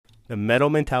The Metal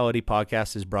Mentality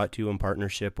podcast is brought to you in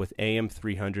partnership with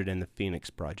AM300 and the Phoenix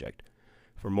Project.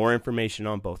 For more information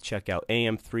on both, check out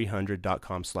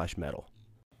am300.com/metal.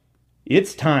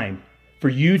 It's time for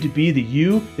you to be the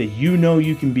you that you know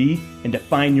you can be and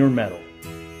define your metal.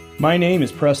 My name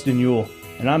is Preston Yule,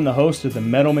 and I'm the host of the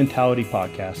Metal Mentality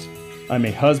podcast. I'm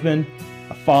a husband,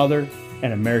 a father,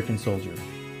 and American soldier.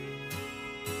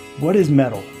 What is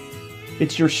metal?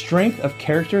 It's your strength of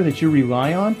character that you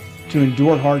rely on to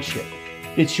endure hardship.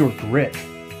 It's your grit.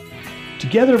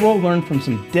 Together we'll learn from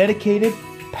some dedicated,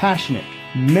 passionate,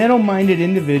 metal-minded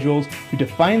individuals who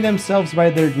define themselves by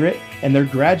their grit and their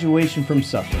graduation from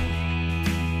suffering.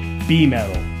 Be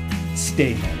metal.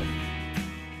 Stay metal.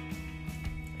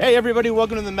 Hey everybody,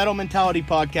 welcome to the Metal Mentality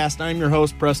Podcast. I'm your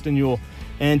host, Preston Yule,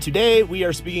 and today we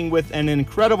are speaking with an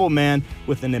incredible man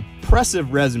with an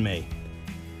impressive resume.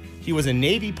 He was a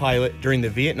Navy pilot during the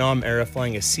Vietnam era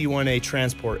flying a C-1A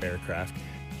transport aircraft.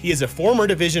 He is a former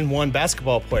Division I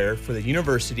basketball player for the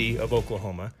University of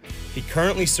Oklahoma. He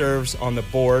currently serves on the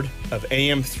board of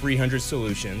AM300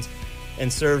 Solutions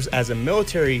and serves as a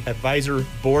military advisor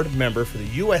board member for the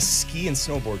U.S. ski and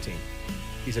snowboard team.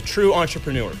 He's a true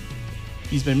entrepreneur.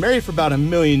 He's been married for about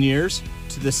 1,000,000 years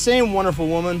to the same wonderful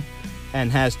woman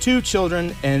and has 2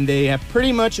 children, and they have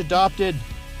pretty much adopted,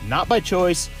 not by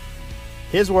choice,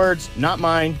 his words, not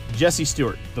mine, Jesse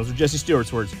Stewart. Those are Jesse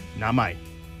Stewart's words, not mine.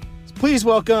 So please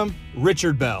welcome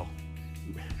Richard Bell.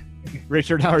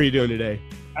 Richard, how are you doing today?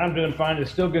 I'm doing fine.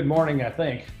 It's still good morning, I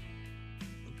think.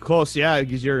 Close, yeah,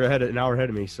 because you're an hour ahead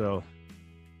of me. So,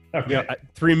 Okay. yeah,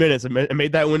 3 minutes. I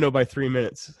made that window by 3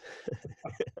 minutes.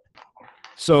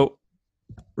 So,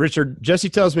 Richard, Jesse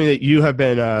tells me that you have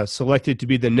been selected to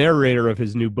be the narrator of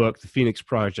his new book, The Phoenix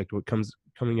Project, which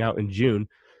coming out in June.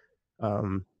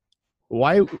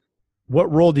 What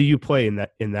role do you play in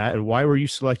that, and why were you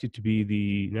selected to be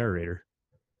the narrator?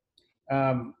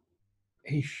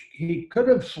 He could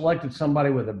have selected somebody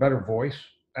with a better voice.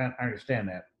 I understand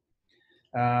that.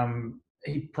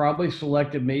 He probably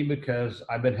selected me because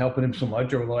I've been helping him so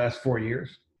much over the last 4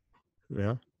 years.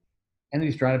 Yeah. And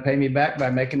he's trying to pay me back by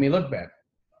making me look bad.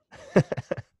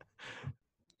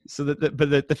 So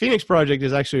the Phoenix Project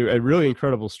is actually a really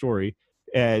incredible story.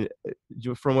 And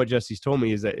from what Jesse's told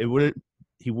me is that he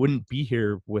wouldn't be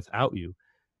here without you,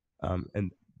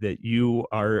 and that you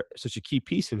are such a key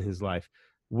piece in his life.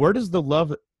 Where does the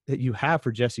love that you have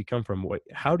for Jesse come from?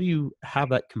 How do you have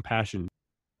that compassion?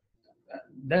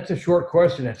 That's a short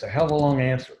question. It's a hell of a long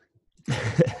answer.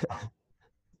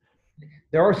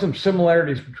 There are some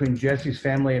similarities between Jesse's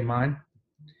family and mine.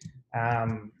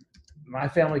 My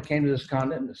family came to this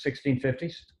continent in the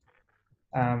 1650s.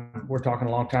 We're talking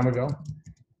a long time ago.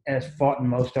 And it's fought in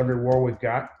most every war we've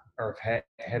got or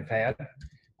have had.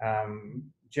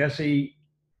 Jesse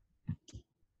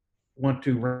went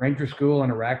to Ranger School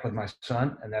in Iraq with my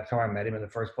son, and that's how I met him in the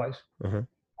first place.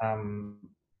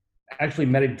 Actually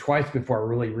met him twice before I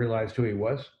really realized who he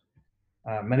was.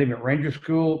 Met him at Ranger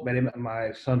School, met him at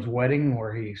my son's wedding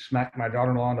where he smacked my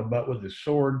daughter-in-law in the butt with his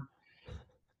sword.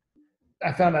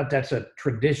 I found out that's a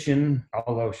tradition,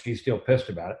 although she's still pissed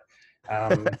about it.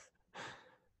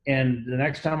 And the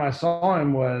next time I saw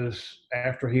him was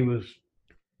after he was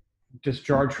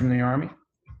discharged from the Army.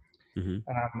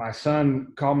 My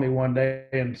son called me one day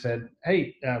and said,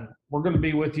 "Hey, we're going to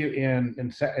be with you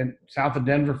in south of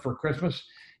Denver for Christmas.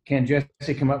 Can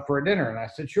Jesse come up for a dinner?" And I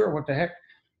said, "Sure, what the heck?"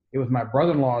 It was my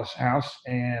brother-in-law's house,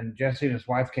 and Jesse and his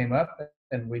wife came up,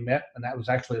 and we met. And that was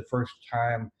actually the first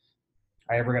time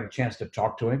I ever got a chance to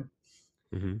talk to him.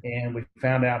 And we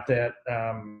found out that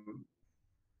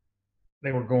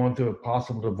they were going through a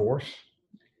possible divorce.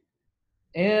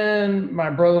 And my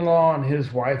brother-in-law and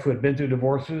his wife, who had been through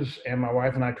divorces, and my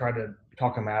wife and I tried to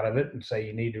talk him out of it and say,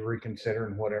 you need to reconsider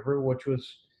and whatever, which was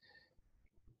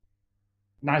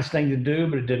a nice thing to do,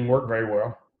 but it didn't work very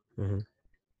well.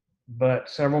 But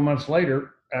several months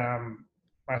later,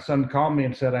 my son called me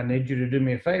and said, I need you to do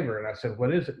me a favor. And I said,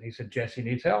 what is it? And he said, Jesse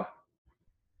needs help.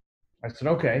 I said,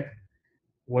 okay,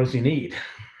 what does he need?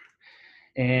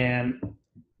 And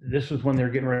this was when they were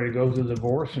getting ready to go through the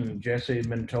divorce, and Jesse had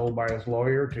been told by his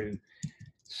lawyer to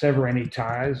sever any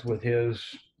ties with his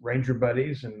Ranger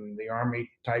buddies and the Army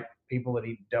type people that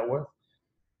he dealt with.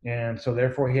 And so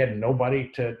therefore he had nobody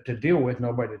to deal with,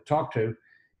 nobody to talk to.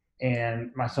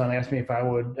 And my son asked me if I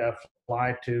would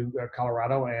fly to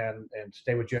Colorado and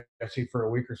stay with Jesse for a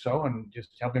week or so and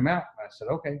just help him out. I said,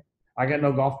 okay. I got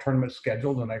no golf tournament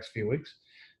scheduled the next few weeks.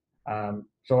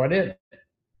 So I did.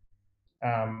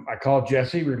 I called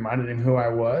Jesse, reminded him who I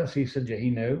was. He said, yeah,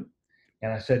 he knew.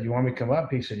 And I said, you want me to come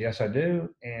up? He said, yes, I do.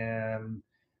 And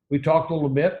we talked a little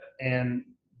bit, and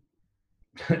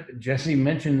Jesse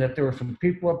mentioned that there were some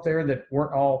people up there that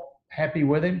weren't all happy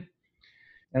with him.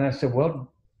 And I said,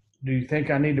 well, do you think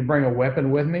I need to bring a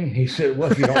weapon with me? He said,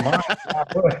 well, if you don't mind, I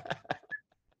would.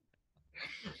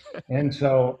 And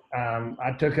so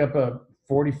I took up a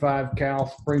 45 cal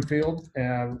Springfield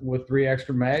with 3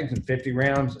 extra mags and 50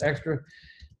 rounds extra.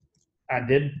 I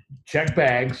did check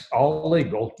bags, all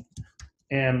legal,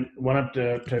 and went up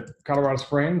to Colorado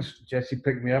Springs. Jesse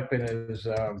picked me up in his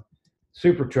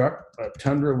super truck, a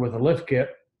Tundra with a lift kit.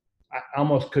 I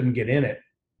almost couldn't get in it.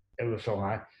 It was so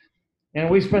high. And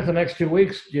we spent the next 2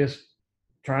 weeks just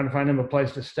trying to find him a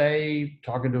place to stay,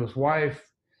 talking to his wife,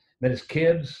 met his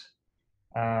kids.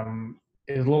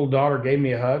 His little daughter gave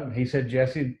me a hug. He said,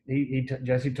 Jesse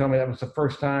told me that was the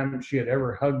first time she had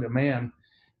ever hugged a man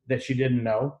that she didn't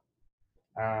know.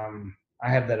 I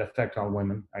have that effect on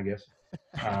women, I guess.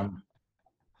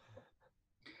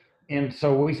 And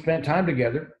so we spent time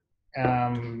together.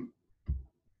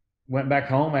 Went back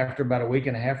home after about a week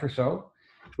and a half or so.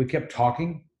 We kept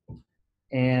talking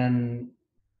and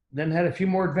then had a few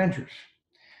more adventures.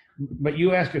 But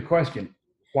you asked a question,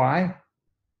 why?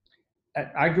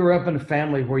 I grew up in a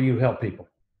family where you help people.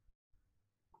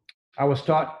 I was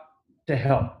taught to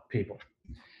help people.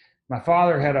 My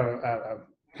father had a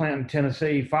plant in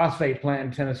Tennessee, phosphate plant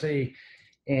in Tennessee,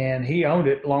 and he owned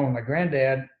it along with my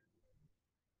granddad.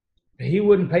 He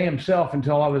wouldn't pay himself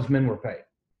until all of his men were paid.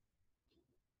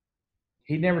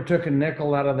 He never took a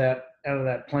nickel out of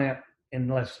that plant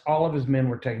unless all of his men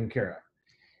were taken care of.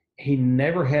 He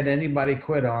never had anybody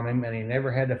quit on him, and he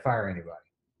never had to fire anybody.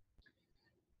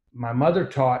 My mother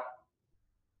taught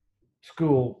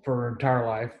school for her entire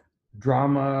life,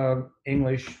 drama,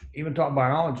 English, even taught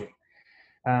biology.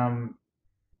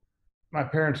 My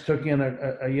parents took in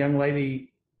a young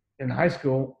lady in high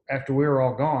school after we were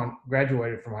all gone,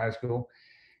 graduated from high school,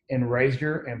 and raised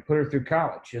her and put her through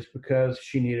college just because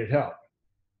she needed help.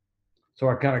 So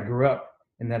I kind of grew up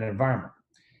in that environment.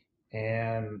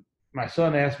 And my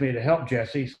son asked me to help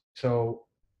Jesse, so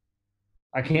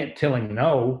I can't tell him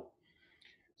no.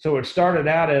 So it started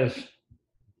out as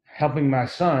helping my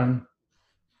son,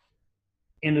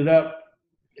 ended up,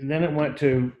 and then it went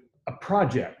to a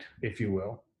project, if you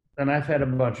will. And I've had a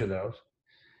bunch of those.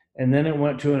 And then it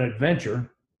went to an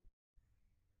adventure,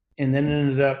 and then it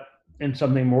ended up in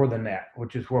something more than that,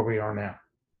 which is where we are now.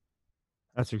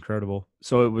 That's incredible.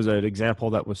 So it was an example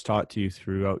that was taught to you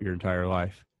throughout your entire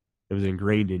life. It was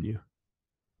ingrained in you.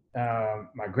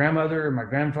 My grandmother and my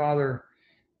grandfather,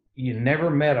 you never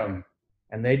met them,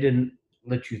 and they didn't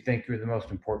let you think you're the most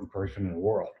important person in the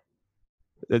world.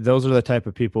 Those are the type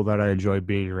of people that I enjoy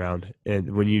being around.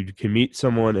 And when you can meet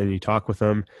someone and you talk with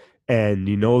them and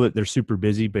you know that they're super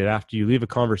busy, but after you leave a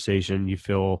conversation, you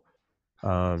feel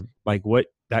like what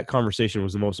that conversation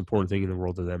was the most important thing in the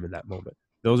world to them in that moment.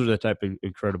 Those are the type of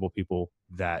incredible people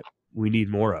that we need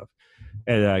more of.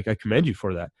 And I commend you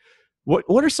for that.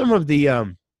 What are some of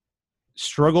the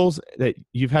struggles that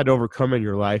you've had to overcome in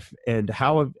your life, and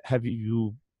how have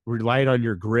you relied on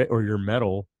your grit or your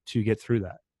mettle to get through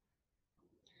that?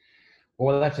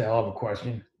 Well, that's a hell of a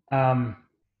question. I'll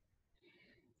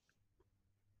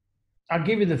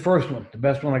give you the first one, the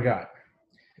best one I got.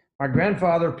 My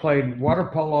grandfather played water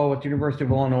polo at the University of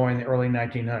Illinois in the early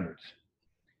 1900s.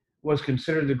 Was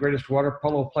considered the greatest water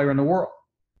polo player in the world.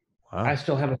 Wow. I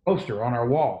still have a poster on our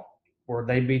wall where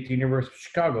they beat the University of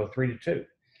Chicago 3-2.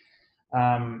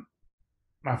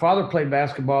 My father played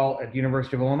basketball at the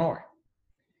University of Illinois.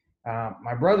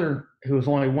 My brother, who was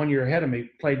only 1 year ahead of me,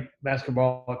 played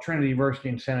basketball at Trinity University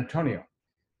in San Antonio.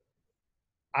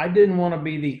 I didn't want to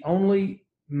be the only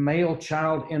male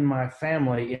child in my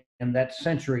family in that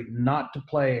century not to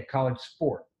play a college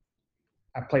sport.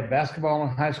 I played basketball in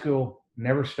high school,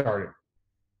 never started.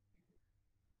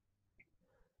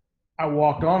 I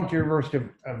walked on to the University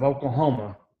of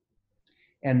Oklahoma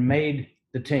and made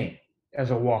the team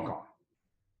as a walk-on.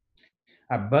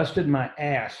 I busted my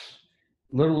ass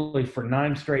literally for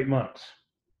 9 straight months.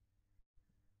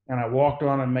 And I walked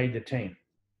on and made the team.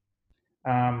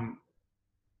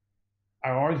 I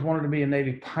always wanted to be a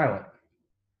Navy pilot.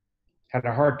 Had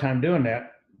a hard time doing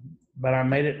that, but I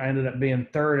made it. I ended up being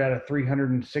 3rd out of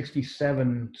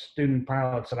 367 student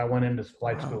pilots that I went into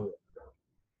flight school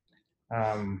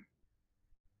with.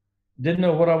 Didn't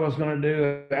know what I was going to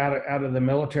do out of the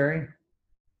military.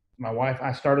 My wife,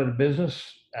 I started a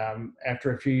business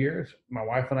after a few years. My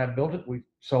wife and I built it. We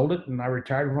sold it, and I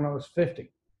retired when I was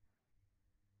 50.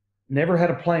 Never had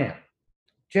a plan.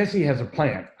 Jesse has a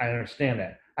plan. I understand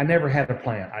that. I never had a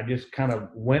plan. I just kind of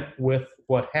went with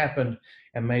what happened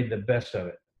and made the best of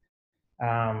it.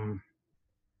 I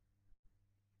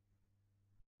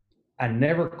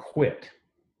never quit.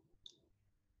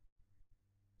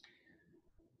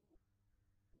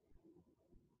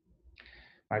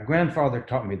 My grandfather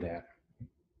taught me that.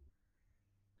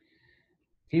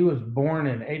 He was born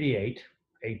in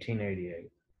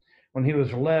 1888. When he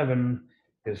was 11,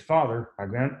 his father,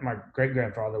 my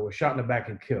great-grandfather, was shot in the back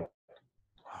and killed.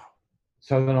 Wow.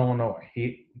 Southern Illinois.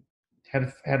 He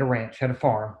had a ranch, had a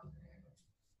farm,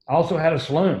 also had a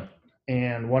saloon.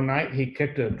 And one night he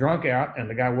kicked a drunk out, and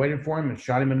the guy waited for him and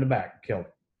shot him in the back and killed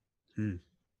him.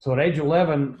 So at age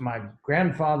 11, my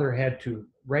grandfather had to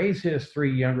raise his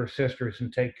 3 younger sisters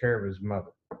and take care of his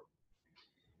mother.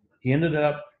 He ended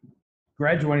up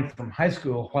graduating from high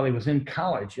school while he was in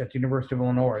college at the University of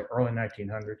Illinois, early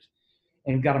 1900s,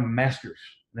 and got a master's,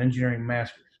 an engineering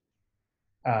master's,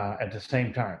 at the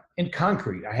same time in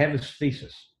concrete. I have his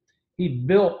thesis. He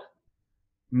built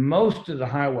most of the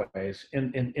highways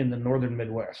in the northern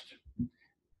Midwest.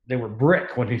 They were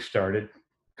brick when he started,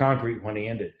 concrete when he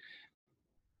ended.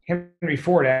 Henry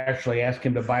Ford actually asked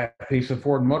him to buy a piece of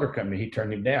Ford Motor Company. He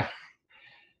turned him down.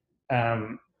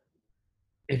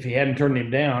 If he hadn't turned him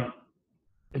down,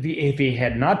 if he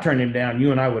had not turned him down,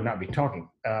 you and I would not be talking.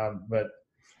 But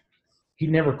he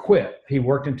never quit. He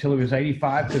worked until he was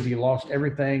 85 because he lost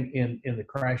everything in the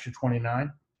crash of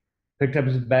 29. Picked up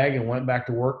his bag and went back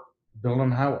to work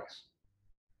building highways.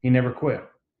 He never quit.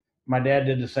 My dad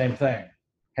did the same thing.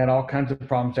 Had all kinds of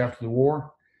problems after the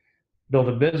war. Built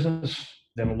a business,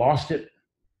 then lost it.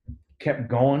 Kept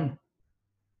going.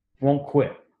 Won't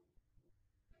quit.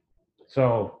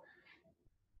 So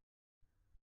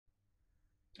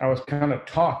I was kind of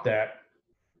taught that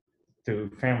through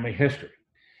family history.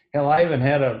 Hell, I even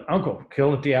had an uncle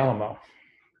killed at the Alamo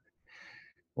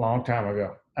a long time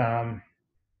ago.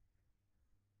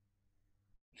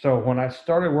 So when I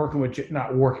started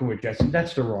not working with Jesse,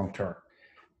 that's the wrong term.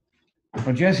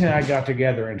 When Jesse and I got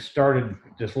together and started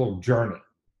this little journey,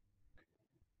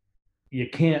 you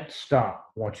can't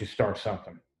stop once you start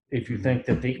something if you think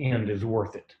that the end is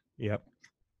worth it. Yep.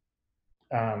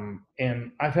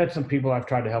 And I've had some people I've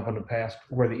tried to help in the past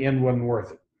where the end wasn't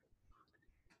worth it.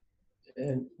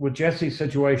 And with Jesse's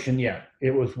situation, yeah, it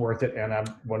was worth it, and I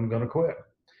wasn't going to quit.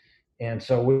 And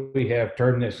so we have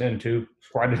turned this into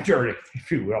quite a journey, if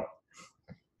you will.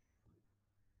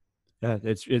 Yeah,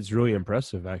 it's really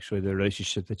impressive, actually, the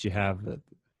relationship that you have,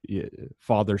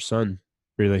 father-son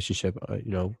relationship.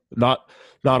 Not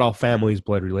all families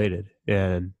blood related,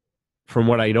 and from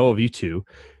what I know of you two,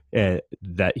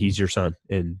 that he's your son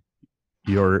and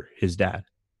you're his dad.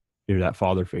 You're that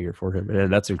father figure for him,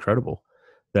 and that's incredible.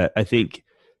 That I think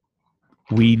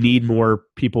we need more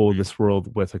people in this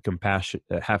world with a compassion,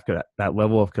 that have that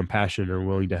level of compassion and are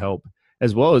willing to help,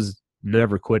 as well as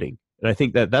never quitting. And I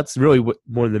think that's really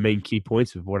one of the main key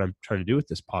points of what I'm trying to do with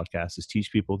this podcast is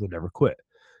teach people to never quit.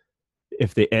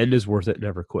 If the end is worth it,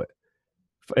 never quit.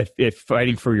 If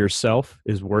fighting for yourself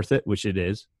is worth it, which it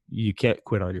is, you can't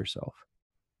quit on yourself.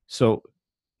 So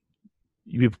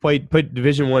you played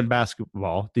Division I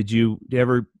basketball. Did you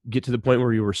ever get to the point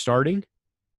where you were starting?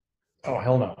 Oh,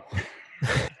 hell no.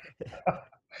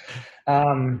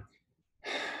 A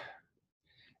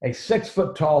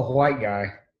 6-foot-tall white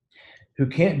guy who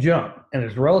can't jump and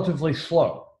is relatively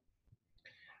slow.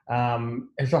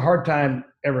 It's a hard time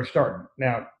ever starting.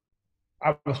 Now,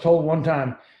 I was told one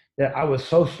time that I was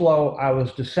so slow, I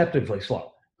was deceptively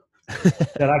slow,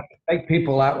 that I could take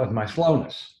people out with my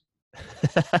slowness.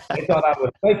 They thought I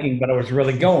was faking, but I was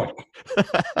really going.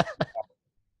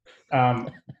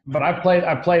 But I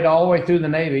played all the way through the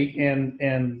Navy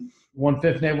and won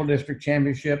 5th Naval District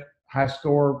Championship, high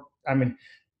score. I mean,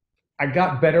 I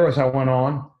got better as I went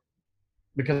on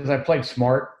because I played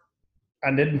smart. I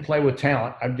didn't play with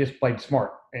talent. I just played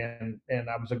smart, and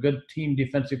I was a good team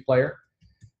defensive player.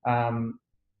 Played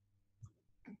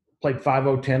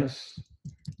 5-0 tennis.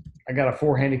 I got a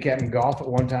 4 handicap in golf at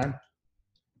one time.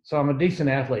 So I'm a decent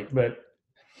athlete, but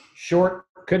short,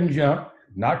 couldn't jump,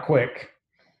 not quick.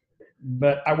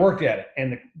 But I worked at it,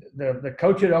 and the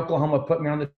coach at Oklahoma put me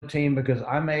on the team because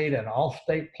I made an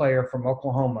all-state player from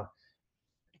Oklahoma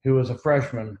who was a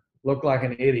freshman look like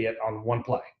an idiot on one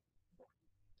play,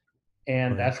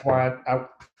 and that's why I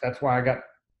got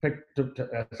picked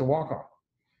as a walk-on.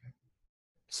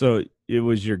 So it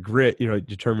was your grit,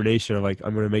 determination of like,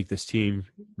 I'm going to make this team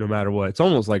no matter what. It's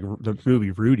almost like the movie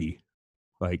Rudy.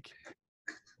 Like,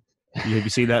 have you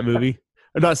seen that movie?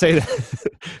 I'm not saying that,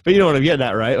 but you know what I'm getting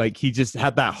at, right? Like, he just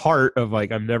had that heart of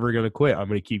like, I'm never going to quit. I'm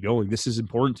going to keep going. This is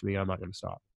important to me. I'm not going to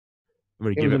stop. I'm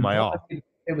going to give it my all.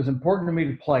 It was important to me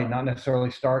to play, not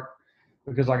necessarily start,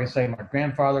 because like I say, my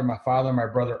grandfather, my father, my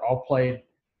brother all played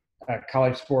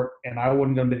college sport, and I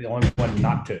wasn't going to be the only one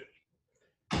not to.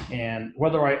 And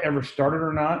whether I ever started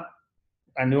or not,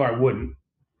 I knew I wouldn't.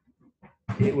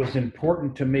 It was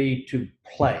important to me to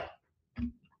play.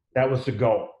 That was the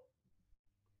goal.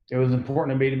 It was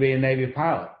important to me to be a Navy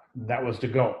pilot. That was the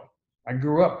goal. I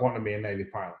grew up wanting to be a Navy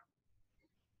pilot.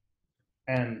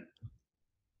 And,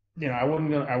 I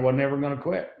was never going to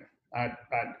quit.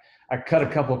 I cut a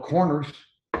couple of corners,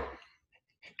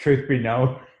 truth be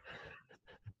known.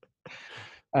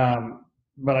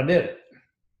 But I did it.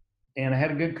 And I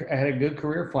had a good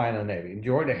career flying in the Navy.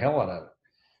 Enjoyed the hell out of it.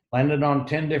 Landed on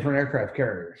 10 different aircraft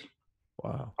carriers.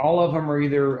 Wow. All of them are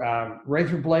either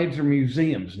Razor Blades or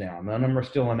museums now. None of them are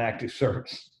still in active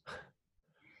service.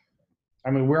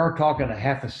 I mean, we're talking a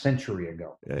half a century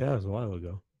ago. Yeah, it was a while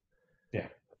ago. Yeah.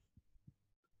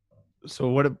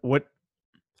 So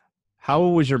how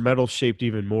was your medal shaped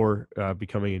even more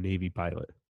becoming a Navy pilot?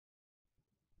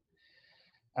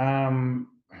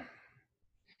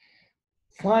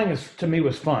 Flying to me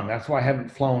was fun. That's why I haven't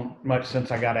flown much since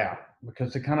I got out,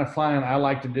 because the kind of flying I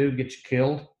like to do gets you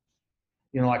killed.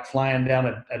 Like flying down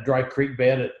a dry creek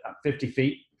bed at 50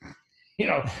 feet,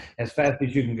 as fast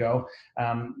as you can go.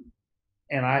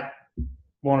 And I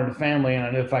wanted a family, and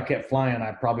I knew if I kept flying,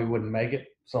 I probably wouldn't make it.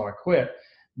 So I quit.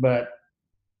 But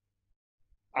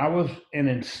I was an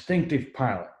instinctive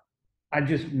pilot. I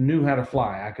just knew how to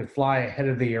fly. I could fly ahead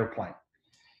of the airplane.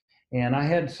 And I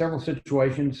had several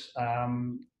situations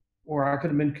where I could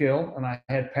have been killed, and I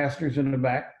had passengers in the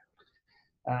back,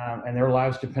 and their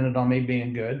lives depended on me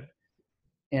being good.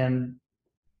 And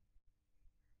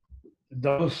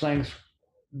those things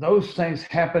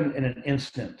happen in an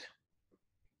instant.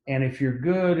 And if you're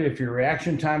good, if your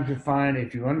reaction times are fine,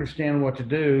 if you understand what to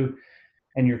do,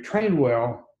 and you're trained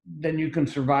well, then you can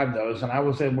survive those. And I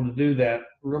was able to do that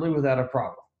really without a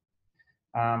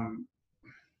problem.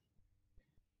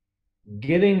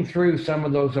 Getting through some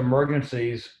of those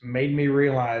emergencies made me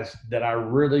realize that I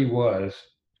really was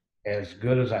as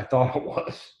good as I thought I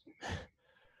was.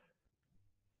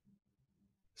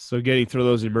 So getting through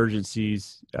those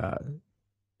emergencies,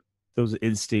 those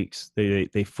instincts,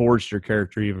 they forged your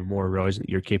character even more, realizing that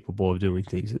you're capable of doing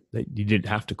things that you didn't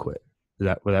have to quit.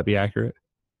 Would that be accurate?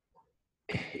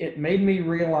 It made me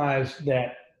realize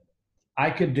that I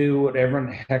could do whatever in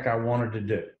the heck I wanted to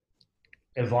do,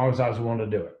 as long as I was willing to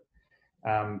do it.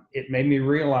 It made me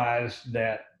realize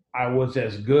that I was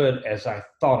as good as I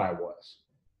thought I was.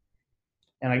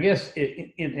 And I guess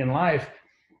in life,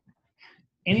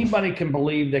 anybody can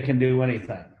believe they can do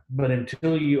anything, but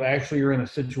until you actually are in a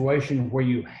situation where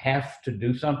you have to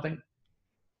do something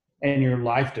and your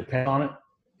life depends on it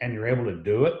and you're able to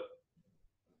do it,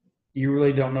 you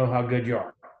really don't know how good you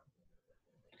are.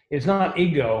 It's not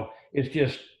ego, it's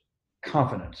just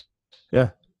confidence. Yeah.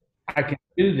 I can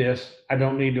do this. I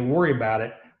don't need to worry about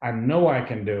it. I know I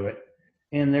can do it.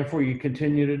 And therefore you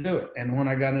continue to do it. And when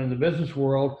I got into the business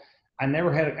world, I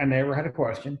never had a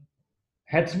question.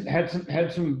 Had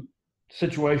some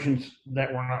situations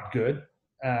that were not good,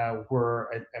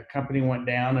 where a company went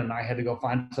down and I had to go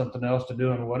find something else to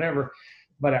do and whatever.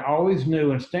 But I always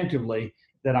knew instinctively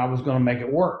that I was going to make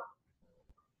it work.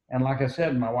 And like I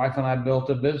said, my wife and I built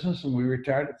a business and we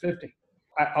retired at 50.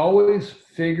 I always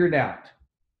figured out,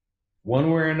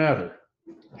 one way or another,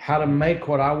 how to make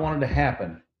what I wanted to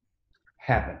happen.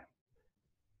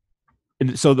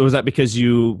 And so was that because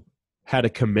you had a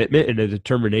commitment and a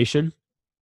determination?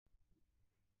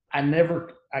 I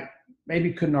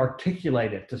maybe couldn't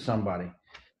articulate it to somebody,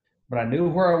 but I knew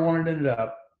where I wanted to end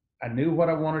up. I knew what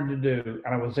I wanted to do,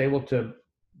 and I was able to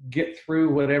get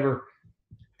through whatever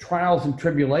trials and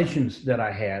tribulations that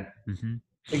I had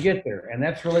to get there. And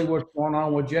that's really what's going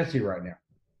on with Jesse right now.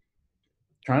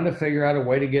 Trying to figure out a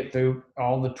way to get through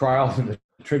all the trials and the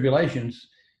tribulations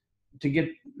to get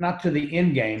not to the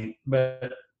end game,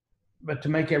 but to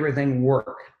make everything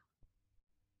work.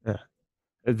 Yeah.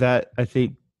 That, I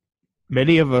think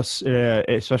many of us,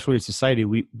 especially in society,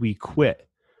 we quit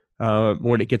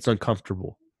when it gets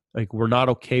uncomfortable. Like, we're not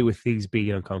okay with things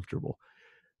being uncomfortable.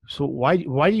 So why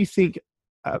do you think,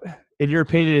 in your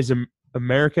opinion, is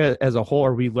America as a whole,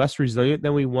 are we less resilient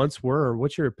than we once were? Or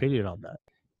what's your opinion on that?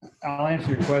 I'll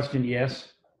answer your question.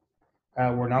 Yes,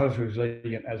 we're not as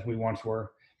resilient as we once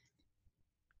were.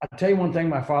 I'll tell you one thing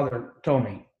my father told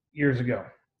me years ago.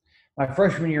 My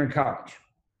freshman year in college,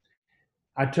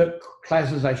 I took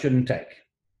classes I shouldn't take.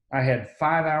 I had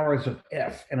 5 hours of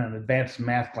F in an advanced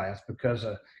math class because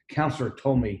a counselor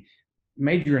told me,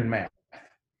 major in math.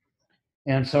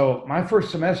 And so my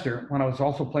first semester, when I was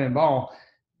also playing ball,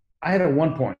 I had a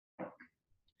 1 point.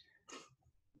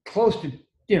 Close to,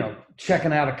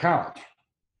 checking out of college.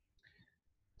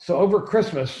 So over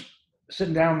Christmas,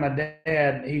 sitting down with my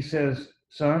dad, he says,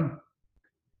 son,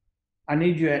 I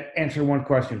need you to answer one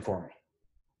question for me.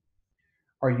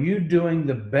 Are you doing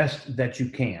the best that you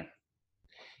can?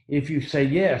 If you say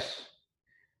yes,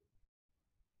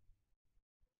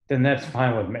 then that's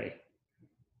fine with me.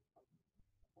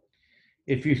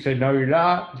 If you say no, you're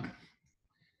not,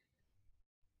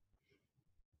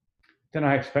 then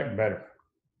I expect better.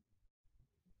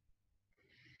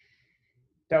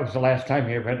 That was the last time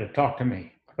he ever had to talk to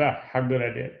me about how good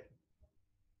I did.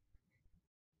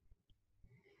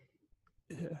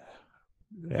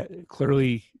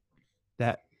 Clearly,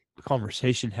 that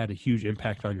conversation had a huge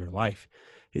impact on your life.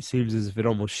 It seems as if it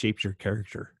almost shaped your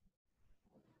character.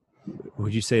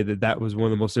 Would you say that that was one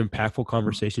of the most impactful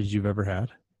conversations you've ever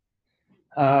had?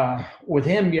 With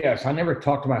him, yes. I never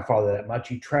talked to my father that much.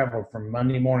 He traveled from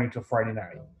Monday morning till Friday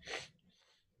night.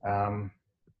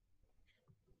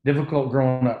 Difficult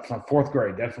growing up. From fourth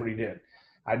grade, that's what he did.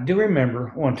 I do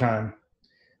remember one time,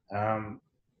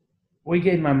 we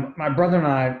gave my brother and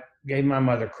I gave my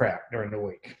mother crap during the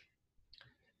week.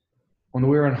 When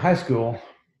we were in high school,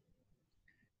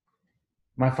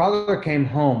 my father came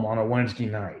home on a Wednesday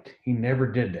night. He never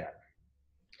did that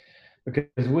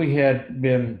because we had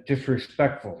been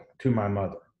disrespectful to my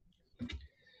mother.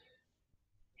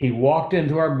 He walked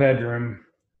into our bedroom.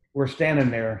 We're standing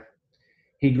there.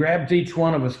 He grabs each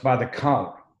one of us by the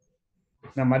collar.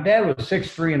 Now, my dad was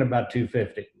 6'3" and about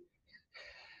 250.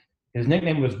 His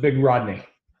nickname was Big Rodney.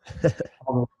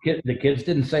 The kids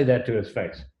didn't say that to his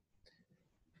face.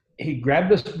 He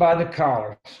grabbed us by the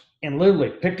collars and literally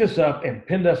picked us up and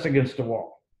pinned us against the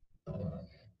wall.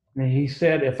 And he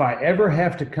said, if I ever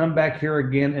have to come back here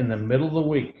again in the middle of the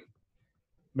week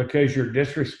because you're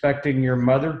disrespecting your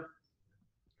mother,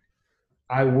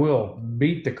 I will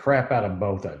beat the crap out of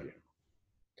both of you.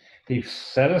 He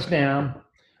set us down,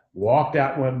 walked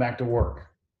out, and went back to work.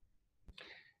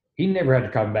 He never had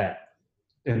to come back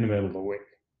in the middle of the week.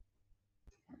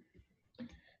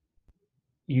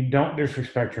 You don't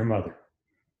disrespect your mother.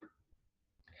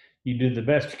 You do the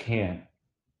best you can.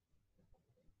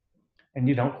 And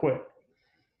you don't quit.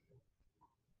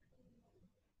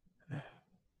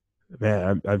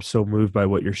 Man, I'm so moved by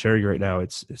what you're sharing right now.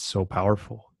 It's so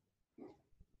powerful.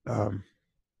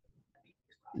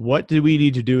 What do we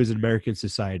need to do as an American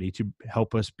society to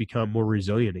help us become more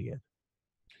resilient again?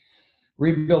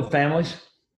 Rebuild families.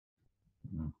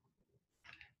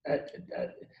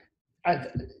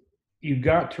 You've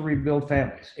got to rebuild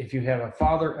families. If you have a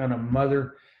father and a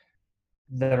mother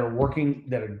that are working,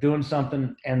 that are doing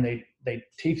something, and they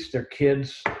teach their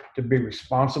kids to be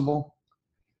responsible,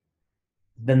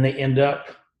 then they end up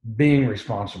being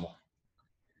responsible.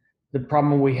 The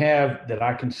problem we have that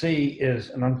I can see is,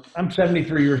 and I'm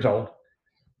 73 years old.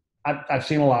 I've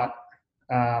seen a lot.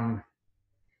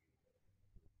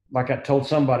 Like I told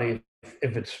somebody,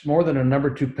 if it's more than a number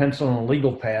 2 pencil on a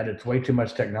legal pad, it's way too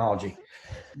much technology.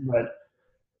 But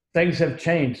things have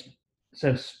changed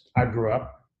since I grew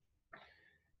up.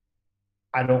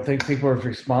 I don't think people are as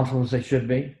responsible as they should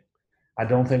be. I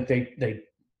don't think they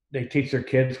teach their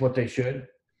kids what they should.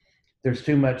 There's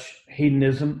too much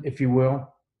hedonism, if you will.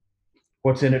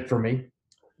 What's in it for me?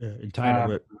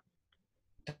 Entitlement.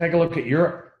 Take a look at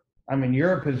Europe. I mean,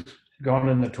 Europe has gone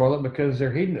in the toilet because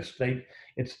they're hedonists.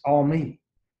 It's all me.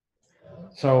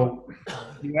 So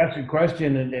you ask a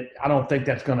question, and I don't think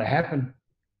that's going to happen.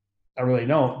 I really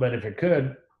don't. But if it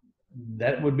could,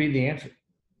 that would be the answer.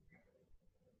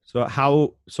 So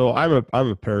I'm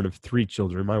a parent of 3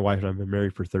 children. My wife and I have been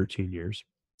married for 13 years.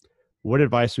 What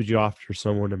advice would you offer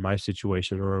someone in my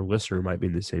situation, or a listener who might be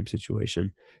in the same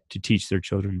situation, to teach their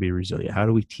children to be resilient? How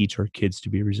do we teach our kids to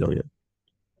be resilient?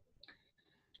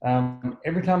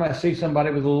 Every time I see somebody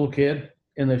with a little kid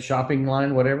in the shopping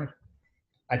line, whatever,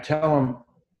 I tell them,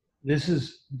 this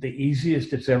is the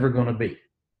easiest it's ever going to be.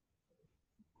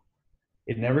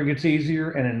 It never gets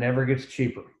easier and it never gets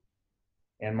cheaper.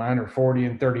 And mine are 40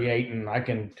 and 38, and I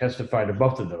can testify to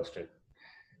both of those two.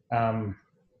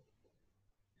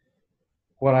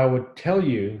 What I would tell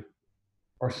you,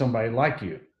 or somebody like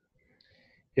you,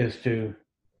 is to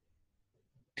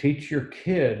teach your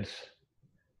kids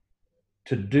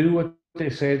to do what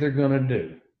they say they're going to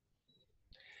do.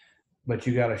 But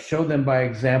you got to show them by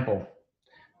example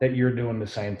that you're doing the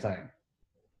same thing.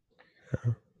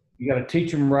 You got to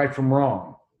teach them right from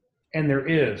wrong. And there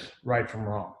is right from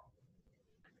wrong.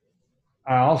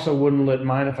 I also wouldn't let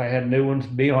mine, if I had new ones,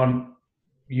 be on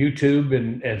YouTube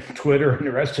and Twitter and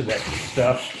the rest of that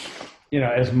stuff,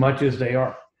 as much as they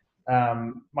are.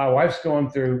 My wife's going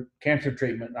through cancer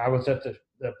treatment. I was at the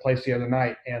place the other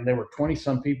night, and there were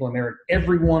 20-some people in there, and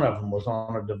every one of them was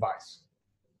on a device.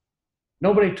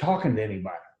 Nobody talking to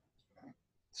anybody.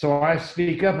 So I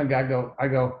speak up and I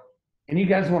go, and you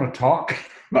guys want to talk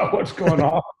about what's going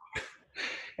on?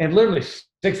 And literally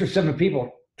 6 or 7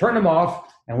 people turn them off,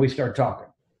 and we start talking.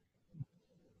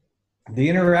 The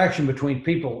interaction between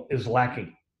people is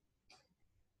lacking.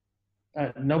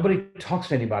 Nobody talks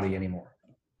to anybody anymore.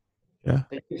 Yeah.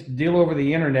 They just deal over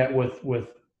the internet with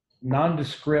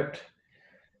nondescript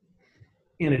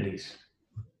entities.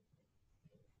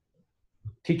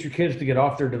 Teach your kids to get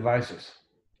off their devices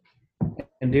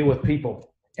and deal with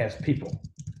people as people.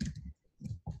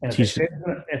 And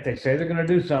if they say they're going to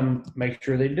do something, make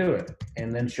sure they do it,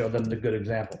 and then show them the good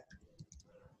example.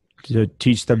 To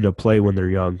teach them to play when they're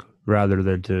young rather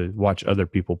than to watch other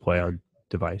people play on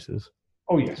devices.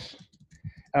 Oh, yes.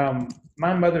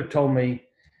 My mother told me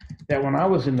that when I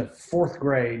was in the 4th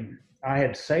grade, I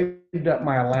had saved up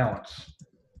my allowance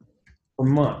for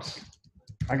months.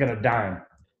 I got a dime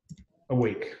a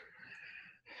week.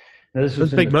 Now, this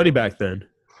was big money back then.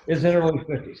 It's in the early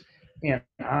 50s. And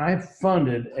I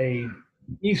funded a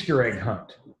Easter egg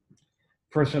hunt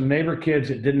for some neighbor kids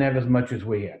that didn't have as much as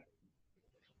we had.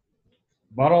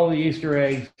 Bought all the Easter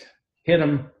eggs, hid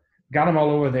them, got them all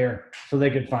over there so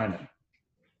they could find them.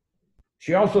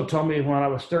 She also told me when I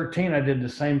was 13, I did the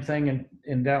same thing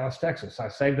in Dallas, Texas. I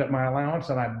saved up my allowance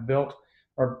and I built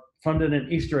or funded an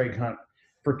Easter egg hunt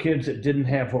for kids that didn't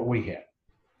have what we had.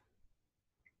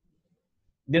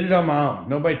 Did it on my own.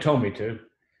 Nobody told me to.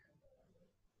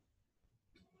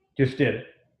 Just did it.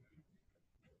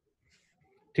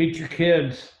 Teach your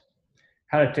kids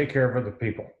how to take care of other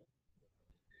people.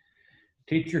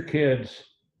 Teach your kids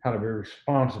how to be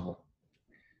responsible.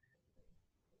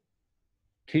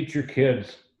 Teach your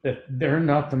kids that they're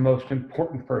not the most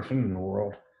important person in the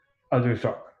world. Others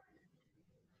are.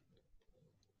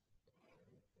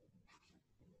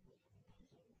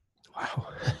 Wow.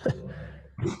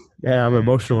 Yeah, I'm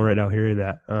emotional right now hearing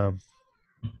that.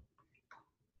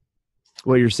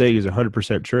 What you're saying is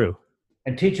 100% true.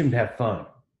 And teach them to have fun.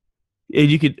 And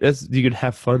you could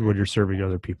have fun when you're serving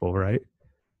other people, right?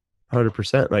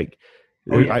 100%. Like,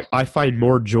 yes. I find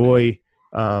more joy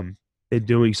in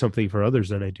doing something for others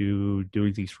than I do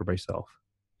doing things for myself.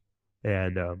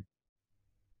 And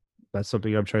that's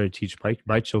something I'm trying to teach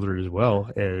my children as well.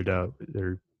 And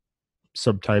they're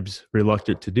sometimes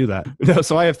reluctant to do that.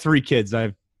 So I have 3 kids. I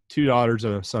have 2 daughters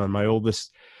and a son. My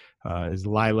oldest is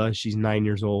Lila. She's 9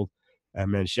 years old.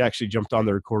 And she actually jumped on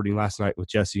the recording last night with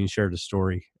Jesse and shared a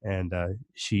story. And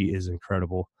she is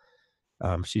incredible.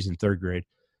 She's in 3rd grade.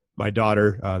 My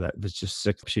daughter, that was just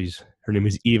 6. Her name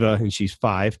is Eva, and she's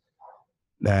 5.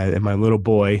 And my little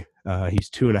boy, he's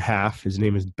 2.5. His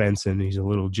name is Benson. He's a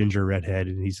little ginger redhead,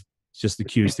 and he's just the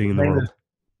cutest thing in the world.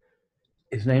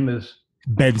 His name is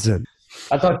Benson.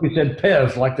 I thought you said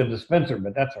Pez, like the dispenser,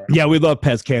 but that's all right. Yeah, we love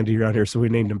Pez candy around here, so we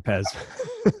named him Pez.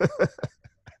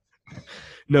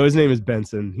 No, his name is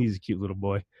Benson. He's a cute little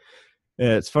boy.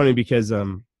 It's funny because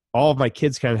all of my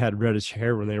kids kind of had reddish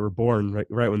hair when they were born,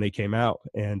 right when they came out.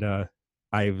 And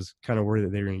I was kind of worried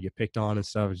that they were going to get picked on and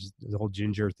stuff. It was just the whole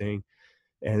ginger thing.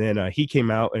 And then he came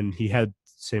out and he had the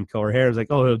same color hair. I was like,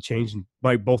 oh, it'll change. And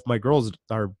both my girls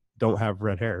don't have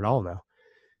red hair at all now.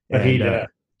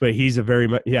 But he's a very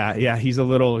much, he's a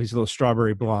little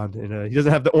strawberry blonde. And he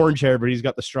doesn't have the orange hair, but he's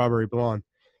got the strawberry blonde.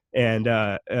 And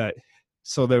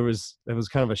so that was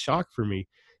kind of a shock for me.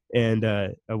 And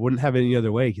I wouldn't have it any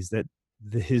other way because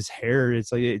his hair,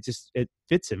 it's like it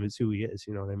fits him. It's who he is.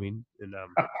 You know what I mean? And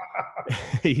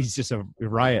he's just a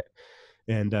riot.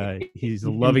 And he's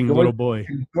a loving little boy.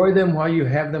 Enjoy them while you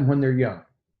have them when they're young.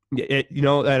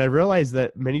 And I realize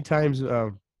that many times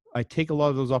I take a lot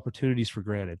of those opportunities for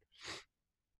granted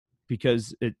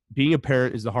because being a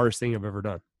parent is the hardest thing I've ever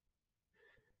done.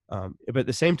 But at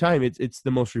the same time, it's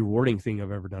the most rewarding thing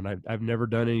I've ever done. I've never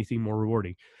done anything more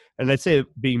rewarding. And I'd say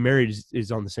being married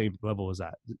is on the same level as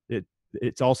that.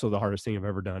 It's also the hardest thing I've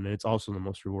ever done. And it's also the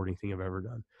most rewarding thing I've ever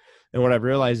done. And what I've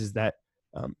realized is that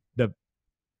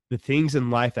the things in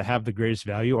life that have the greatest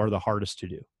value are the hardest to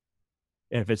do.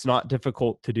 And if it's not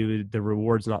difficult to do, the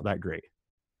reward's not that great.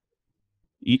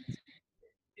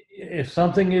 If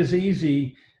something is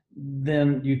easy,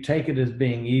 then you take it as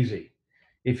being easy.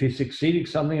 If you succeed at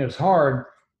something that's hard,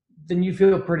 then you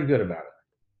feel pretty good about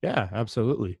it. Yeah,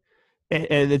 absolutely.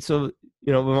 And it's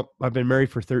I've been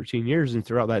married for 13 years, and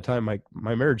throughout that time,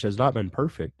 my marriage has not been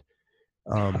perfect.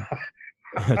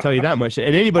 I'll tell you that much.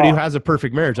 And anybody who has a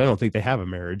perfect marriage, I don't think they have a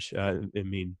marriage. I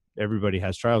mean, everybody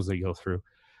has trials they go through.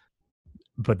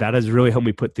 But that has really helped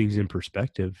me put things in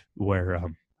perspective where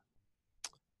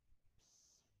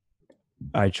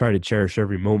I try to cherish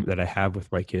every moment that I have with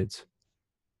my kids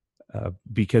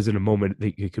because in a moment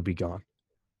it could be gone.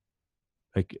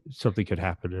 Like something could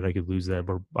happen and I could lose them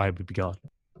or I would be gone.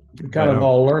 We kind of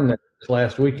all learned that this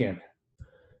last weekend.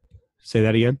 Say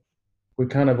that again? We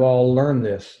kind of all learned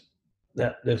this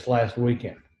last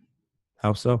weekend.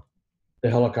 How so? The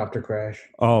helicopter crash,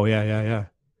 Oh yeah.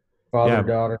 father, Yeah.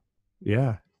 daughter.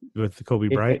 Yeah. With the Kobe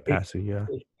It, Bryant it, passing. Yeah.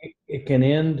 it can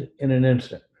end in an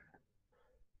instant.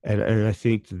 And I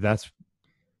think that's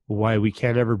why we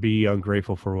can't ever be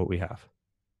ungrateful for what we have.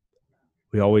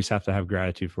 We always have to have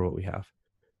gratitude for what we have.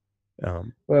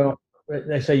 Well,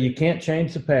 they say you can't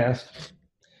change the past.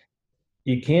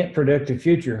 You can't predict the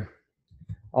future.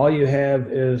 All you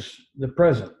have is the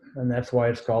present, and that's why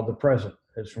it's called the present.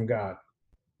 It's from God.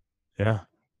 Yeah,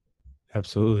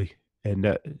 absolutely.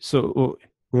 And so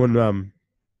when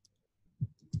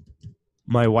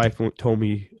my wife told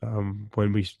me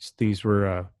when things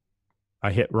were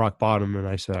I hit rock bottom, and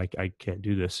I said I can't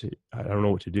do this. I don't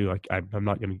know what to do. I'm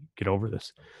not going to get over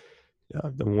this.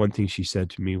 The one thing she said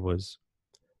to me was,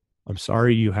 "I'm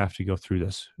sorry you have to go through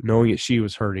this." Knowing that she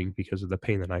was hurting because of the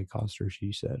pain that I caused her,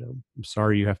 she said, "I'm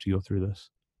sorry you have to go through this."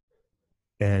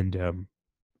 And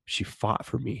she fought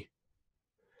for me.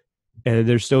 And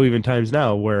there's still even times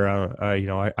now where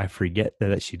I forget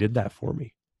that she did that for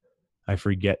me. I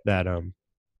forget that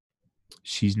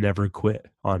she's never quit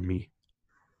on me,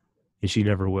 and she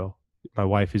never will. My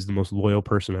wife is the most loyal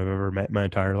person I've ever met in my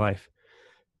entire life.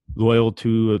 Loyal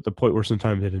to the point where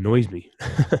sometimes it annoys me.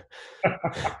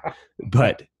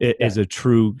 But it is a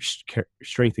true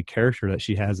strength of character that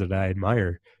she has that I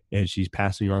admire, and she's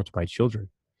passing on to my children.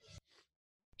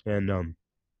 And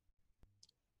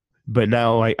but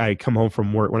now I come home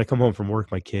from work. When I come home from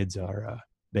work, my kids are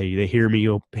they hear me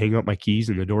hang up my keys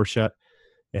and the door shut,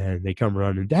 and they come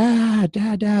running, dad,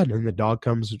 and the dog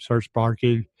comes and starts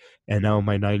barking. And now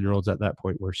my 9-year-old's at that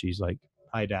point where she's like,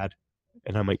 hi, Dad.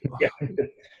 And I'm like, Yeah.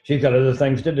 She's got other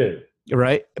things to do.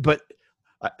 Right. But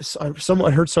I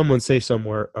heard someone say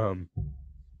somewhere,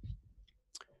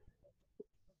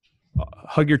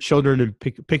 hug your children and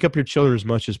pick up your children as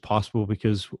much as possible,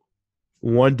 because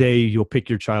one day you'll pick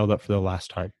your child up for the last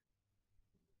time.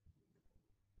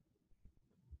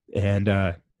 And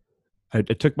I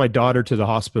took my daughter to the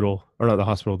hospital, or not the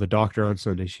hospital, the doctor on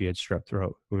Sunday. She had strep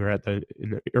throat. We were in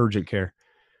the urgent care,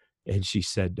 and she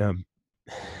said,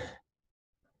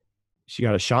 she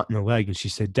got a shot in the leg, and she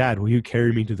said, Dad, will you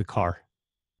carry me to the car?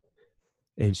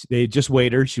 And they just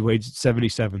weighed her. She weighed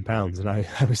 77 pounds. And I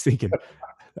was thinking,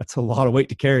 that's a lot of weight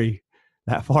to carry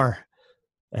that far.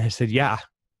 And I said, yeah.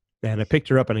 And I picked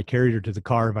her up and I carried her to the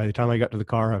car. By the time I got to the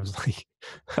car, I was like,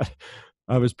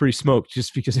 I was pretty smoked,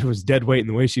 just because it was dead weight and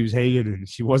the way she was hanging, and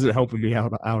she wasn't helping me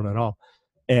out at all.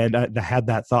 And I had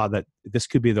that thought that this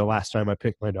could be the last time I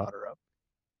pick my daughter up.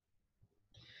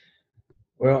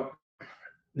 Well,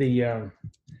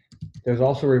 there's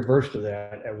also a reverse to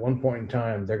that. At one point in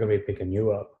time, they're going to be picking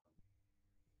you up.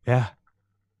 Yeah.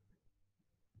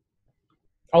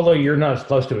 Although you're not as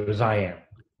close to it as I am.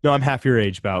 No, I'm half your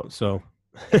age about, so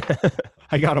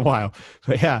I got a while.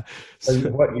 But yeah.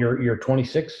 What, you're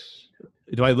 26?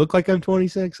 Do I look like I'm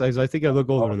 26? I think I look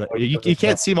older than that. You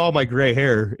can't see all my gray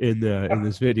hair in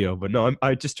this video, but no,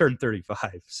 I just turned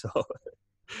 35. So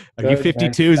are you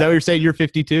 52? Is that what you're saying? You're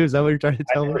 52? Is that what you're trying to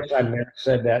tell me? I never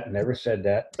said that. Never said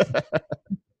that.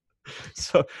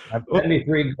 So I'm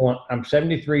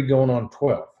 73 going on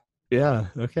 12. Yeah.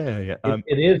 Okay. Yeah.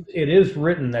 It is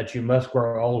written that you must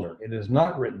grow older. It is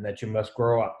not written that you must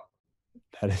grow up.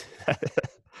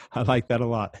 I like that a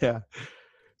lot. Yeah.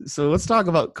 So let's talk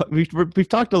about, we've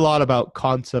talked a lot about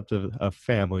concept of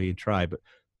family and tribe,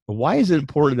 but why is it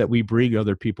important that we bring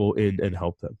other people in and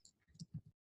help them?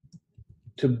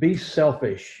 To be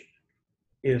selfish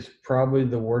is probably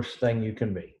the worst thing you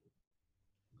can be.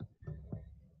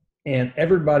 And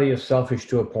everybody is selfish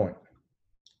to a point.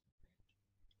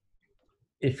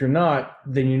 If you're not,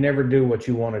 then you never do what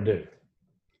you want to do.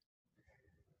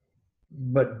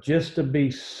 But just to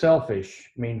be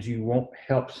selfish means you won't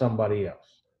help somebody else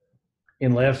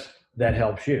unless that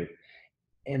helps you.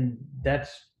 And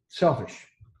that's selfish.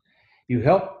 You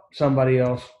help somebody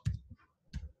else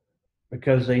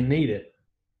because they need it,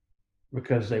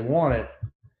 because they want it,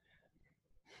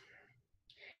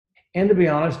 and to be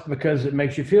honest, because it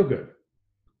makes you feel good,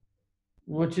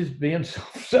 which is being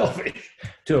selfish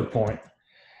to a point.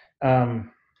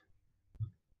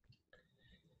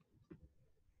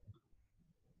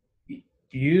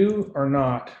 You are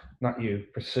not you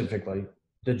specifically,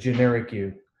 the generic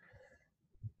you,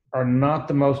 are not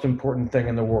the most important thing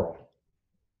in the world.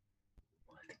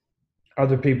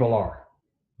 Other people are.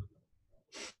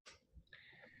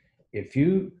 If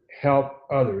you help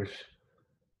others,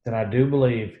 then I do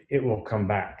believe it will come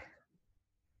back.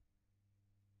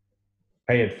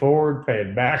 Pay it forward, pay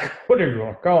it back, whatever you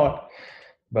want to call it.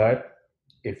 But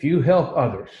if you help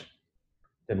others,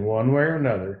 then one way or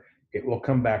another, it will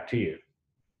come back to you.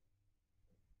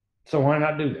 So why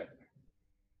not do that?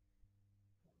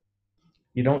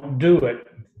 You don't do it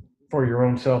for your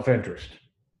own self-interest.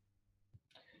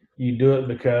 You do it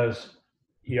because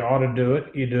you ought to do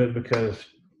it. You do it because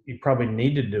you probably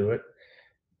need to do it.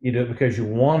 You do it because you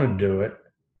want to do it.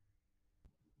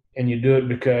 And you do it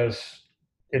because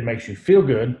it makes you feel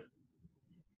good.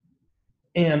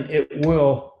 And it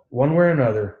will, one way or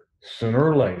another, sooner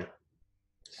or later,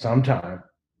 sometime,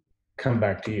 come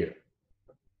back to you.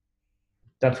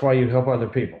 That's why you help other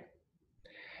people.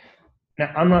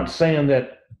 Now, I'm not saying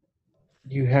that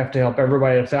you have to help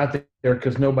everybody that's out there,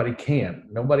 because nobody can.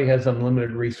 Nobody has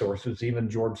unlimited resources, even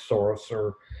George Soros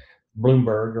or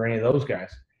Bloomberg or any of those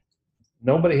guys.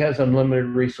 Nobody has unlimited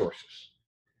resources.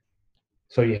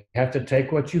 So you have to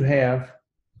take what you have.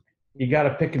 You got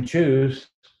to pick and choose,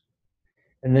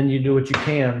 and then you do what you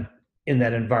can in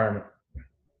that environment.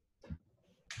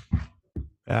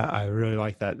 I really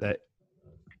like that.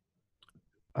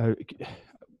 My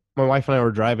wife and I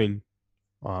were driving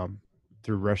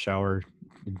through rush hour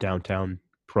in downtown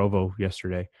Provo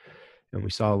yesterday, and we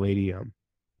saw a lady. It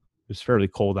was fairly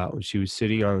cold out, and she was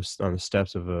sitting on the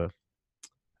steps of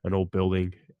an old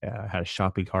building. Had a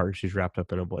shopping cart, and she's wrapped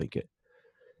up in a blanket.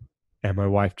 And my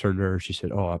wife turned to her, and she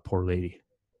said, "Oh, that poor lady."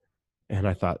 And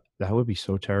I thought that would be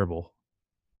so terrible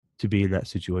to be in that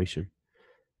situation.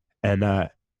 And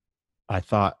I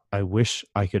thought, I wish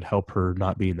I could help her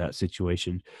not be in that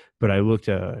situation. But I looked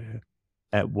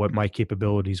at what my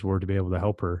capabilities were to be able to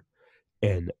help her,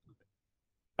 and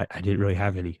I didn't really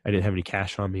have any. I didn't have any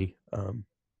cash on me.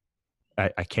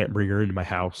 I can't bring her into my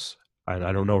house.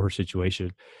 I don't know her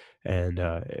situation. And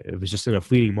it was just in a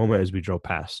fleeting moment as we drove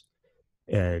past.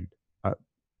 And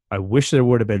I wish there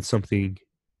would have been something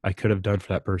I could have done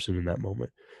for that person in that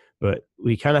moment. But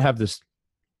we kind of have this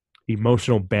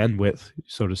emotional bandwidth,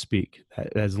 so to speak,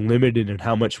 that is limited in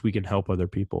how much we can help other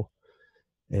people.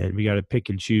 And we got to pick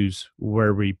and choose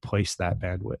where we place that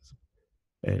bandwidth.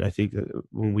 And I think that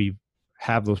when we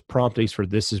have those promptings for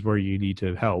this is where you need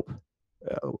to help,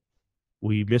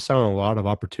 we miss out on a lot of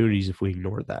opportunities if we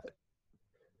ignore that.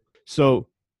 So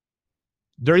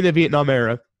during the Vietnam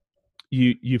era,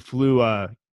 you flew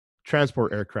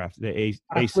transport aircraft, the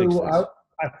A6s.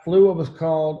 I flew what was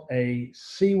called a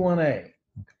C-1A,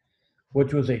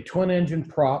 which was a twin-engine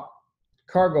prop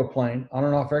cargo plane on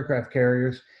and off aircraft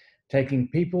carriers, taking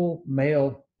people,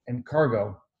 mail, and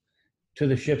cargo to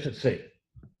the ships at sea.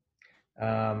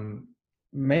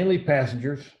 Mainly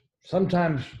passengers,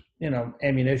 sometimes,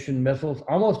 ammunition, missiles.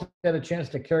 Almost had a chance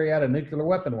to carry out a nuclear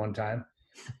weapon one time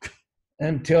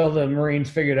until the Marines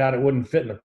figured out it wouldn't fit in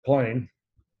the plane.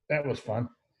 That was fun.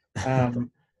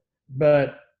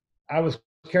 But I was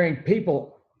carrying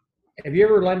people. Have you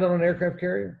ever landed on an aircraft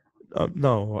carrier?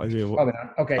 No, I mean, probably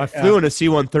not. Okay. I flew in a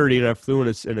C-130 and I flew in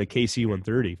a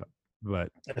KC-130, but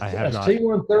I have not. A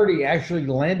C-130 actually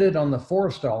landed on the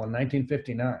Forrestal in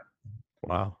 1959.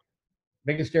 Wow.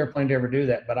 Biggest airplane to ever do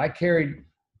that. But I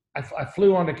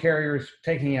flew onto carriers,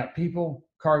 taking out people,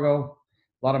 cargo,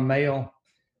 a lot of mail,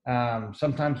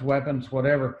 sometimes weapons,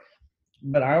 whatever.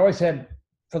 But I always had,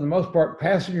 for the most part,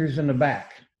 passengers in the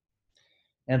back.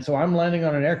 And so I'm landing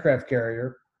on an aircraft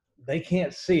carrier. They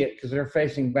can't see it because they're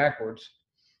facing backwards.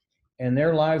 And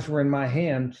their lives were in my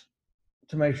hands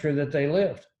to make sure that they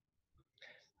lived.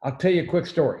 I'll tell you a quick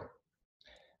story.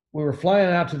 We were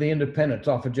flying out to the Independence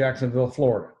off of Jacksonville,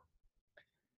 Florida.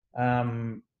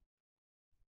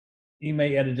 You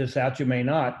may edit this out, you may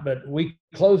not, but we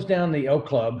closed down the O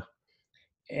Club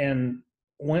and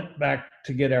went back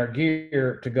to get our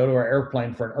gear to go to our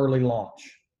airplane for an early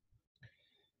launch.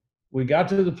 We got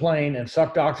to the plane and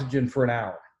sucked oxygen for an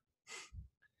hour.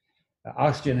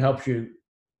 Oxygen helps you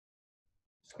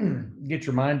get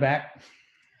your mind back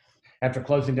after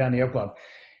closing down the O Club.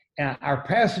 And our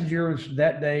passengers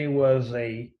that day was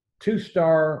a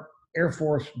 2-star Air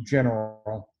Force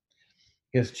general,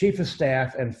 his chief of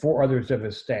staff, and 4 others of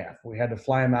his staff. We had to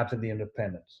fly them out to the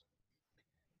Independence.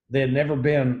 They had never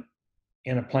been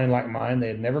in a plane like mine. They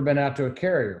had never been out to a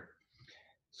carrier.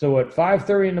 So at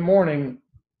 5:30 in the morning,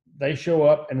 they show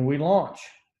up and we launch.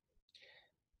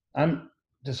 I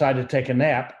decided to take a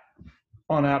nap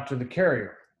on out to the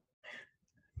carrier.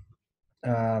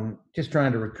 Just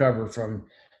trying to recover from,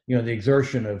 the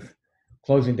exertion of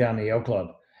closing down the O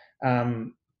Club.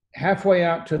 Halfway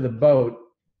out to the boat,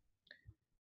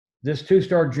 this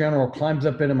 2-star general climbs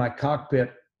up into my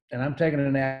cockpit, and I'm taking a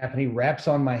nap, and he raps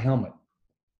on my helmet.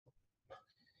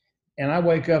 And I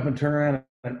wake up and turn around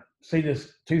and see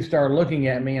this 2-star looking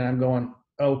at me, and I'm going,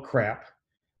 oh, crap.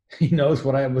 He knows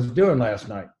what I was doing last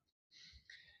night.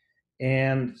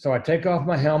 And so I take off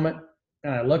my helmet,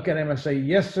 and I look at him and say,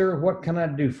 yes, sir, what can I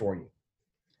do for you?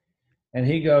 And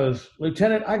he goes,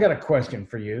 Lieutenant, I got a question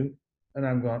for you. And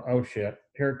I'm going, oh, shit.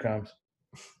 Here it comes.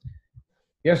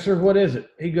 Yes, sir. What is it?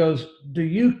 He goes, do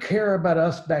you care about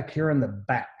us back here in the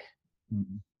back?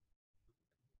 Mm-hmm.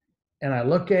 And I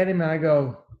look at him and I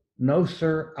go, no,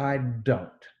 sir, I don't.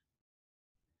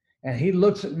 And he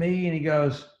looks at me and he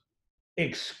goes,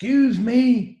 excuse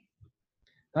me?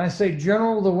 And I say,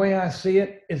 General, the way I see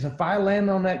it is if I land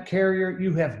on that carrier,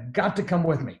 you have got to come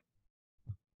with me.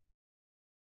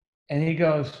 And he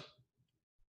goes,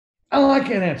 oh, I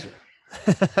can't answer.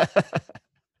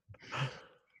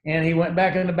 And he went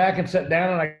back in the back and sat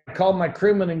down, and I called my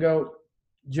crewman and go,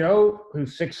 Joe,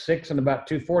 who's 6'6" and about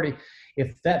 240,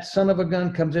 if that son of a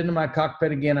gun comes into my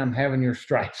cockpit again, I'm having your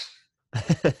stripes.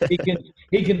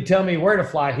 He can tell me where to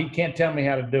fly. He can't tell me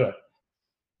how to do it.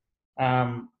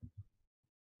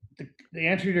 The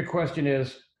answer to your question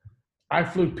is, I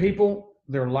flew people,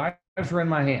 their lives were in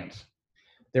my hands.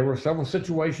 There were several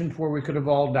situations where we could have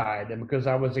all died, and because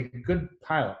I was a good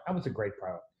pilot, I was a great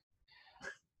pilot.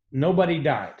 Nobody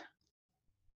died.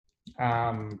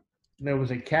 There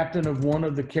was a captain of one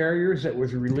of the carriers that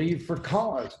was relieved for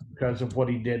cause because of what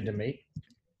he did to me.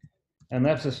 And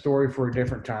that's a story for a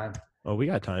different time. Oh, we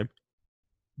got time.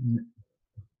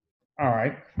 All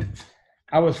right.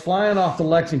 I was flying off the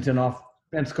Lexington off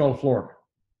Pensacola, Florida.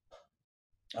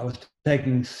 I was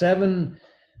taking 7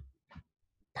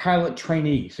 pilot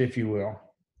trainees, if you will,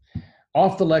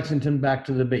 off the Lexington back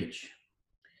to the beach.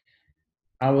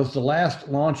 I was the last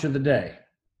launch of the day.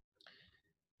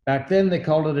 Back then, they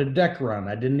called it a deck run.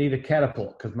 I didn't need a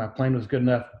catapult because my plane was good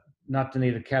enough not to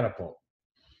need a catapult.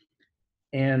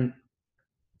 And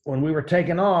when we were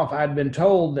taking off, I'd been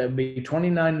told there'd be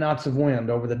 29 knots of wind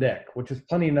over the deck, which was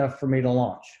plenty enough for me to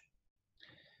launch.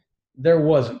 There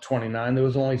wasn't 29, there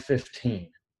was only 15.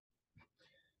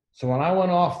 So when I went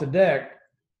off the deck,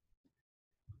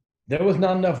 there was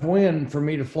not enough wind for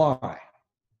me to fly.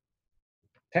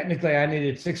 Technically, I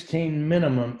needed 16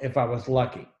 minimum if I was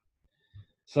lucky.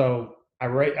 So I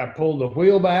pulled the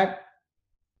wheel back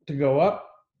to go up.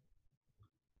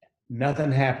 Nothing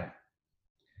happened.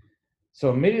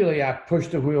 So immediately I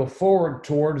pushed the wheel forward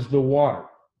towards the water.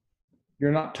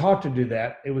 You're not taught to do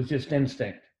that. It was just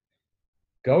instinct.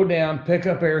 Go down, pick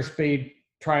up airspeed,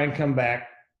 try and come back.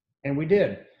 And we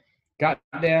did. Got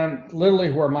down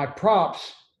literally where my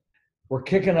props were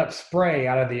kicking up spray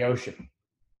out of the ocean.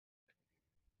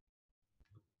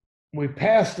 We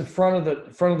passed the front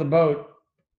of the boat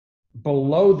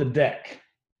below the deck.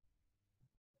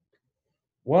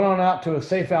 Went on out to a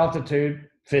safe altitude,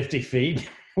 50 feet,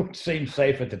 which seemed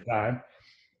safe at the time,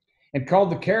 and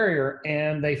called the carrier,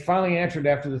 and they finally answered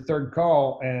after the third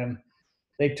call, and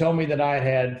they told me that I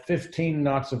had 15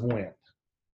 knots of wind.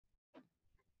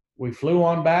 We flew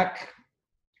on back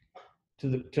to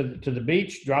the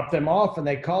beach, dropped them off, and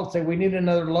they called, say, we need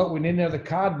another load, we need another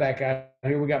cod back out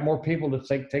here. We got more people to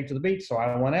take to the beach. So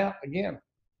I went out again.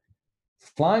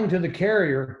 Flying to the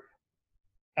carrier,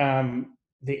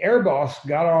 the air boss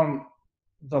got on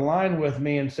the line with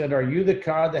me and said, are you the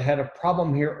cod that had a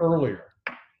problem here earlier?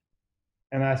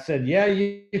 And I said, yeah,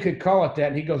 you could call it that.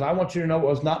 And he goes, I want you to know it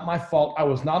was not my fault. I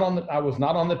was not on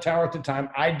the tower at the time.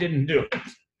 I didn't do it.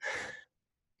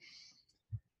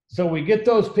 So we get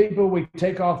those people, we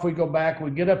take off, we go back, we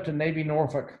get up to Navy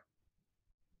Norfolk.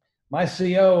 My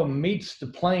CO meets the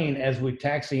plane as we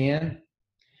taxi in,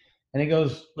 and he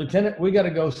goes, Lieutenant, we got to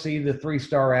go see the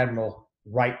 3-star Admiral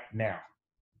right now.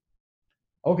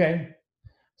 Okay.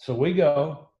 So we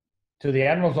go to the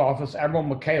Admiral's office, Admiral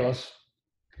Michaelis,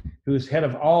 who's head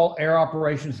of all air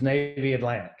operations, Navy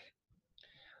Atlantic.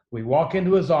 We walk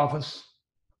into his office.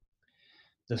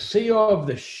 The CO of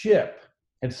the ship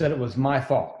had said it was my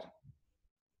fault.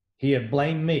 He had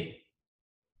blamed me.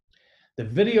 The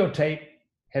videotape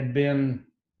had been,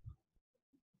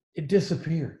 it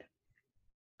disappeared.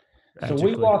 So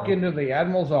we walk into the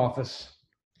Admiral's office,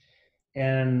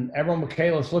 and Admiral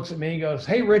Michaelis looks at me and goes,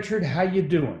 hey, Richard, how you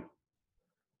doing?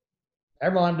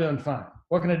 Admiral, I'm doing fine.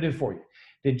 What can I do for you?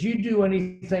 Did you do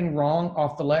anything wrong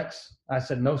off the Lex? I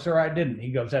said, no, sir, I didn't.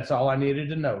 He goes, that's all I needed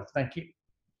to know. Thank you.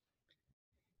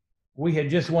 We had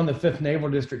just won the 5th Naval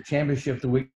District Championship the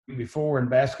week before in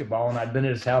basketball, and I'd been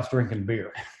at his house drinking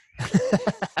beer.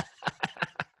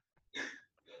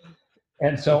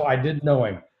 And so I didn't know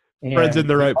him. And friends in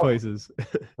the right places.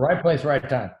 Right place, right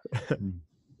time.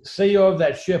 CEO of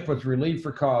that ship was relieved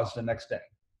for cause the next day.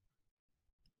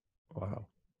 Wow.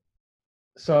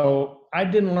 So I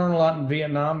didn't learn a lot in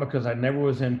Vietnam because I never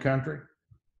was in country,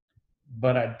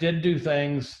 but I did do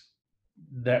things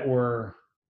that were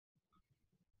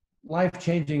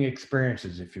life-changing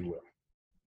experiences, if you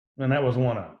will. And that was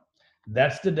one of them.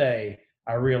 That's the day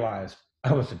I realized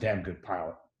I was a damn good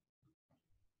pilot.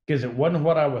 Because it wasn't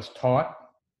what I was taught.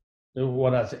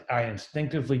 what I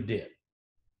instinctively did.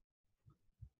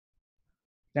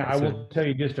 Now, I will tell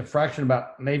you just a fraction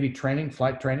about Navy training,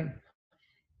 flight training.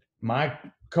 My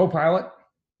co-pilot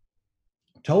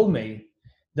told me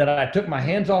that I took my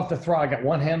hands off the throttle. I got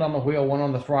one hand on the wheel, one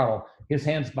on the throttle. His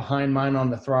hand's behind mine on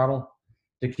the throttle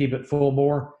to keep it full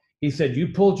bore. He said, you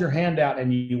pulled your hand out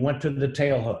and you went to the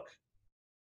tail hook.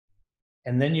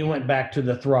 And then you went back to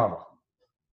the throttle.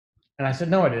 And I said,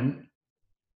 no, I didn't.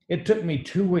 It took me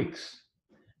 2 weeks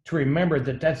to remember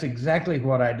that that's exactly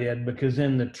what I did, because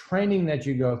in the training that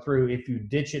you go through, if you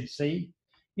ditch at sea,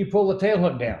 you pull the tail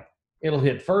hook down. It'll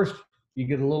hit first. You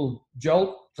get a little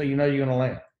jolt, so you know you're going to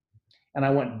land. And I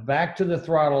went back to the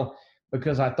throttle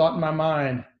because I thought in my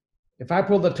mind, if I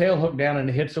pull the tail hook down and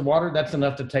it hits the water, that's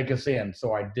enough to take us in.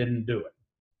 So I didn't do it.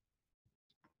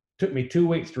 Took me 2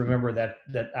 weeks to remember that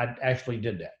I actually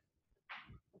did that.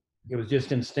 It was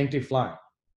just instinctive flying.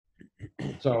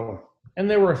 So, and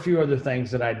there were a few other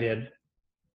things that I did.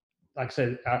 Like I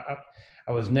said,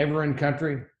 I was never in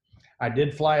country. I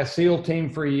did fly a SEAL team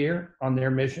for a year on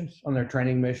their missions, on their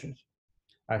training missions.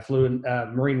 I flew a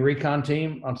Marine Recon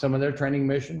team on some of their training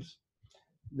missions.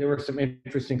 There were some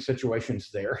interesting situations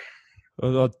there.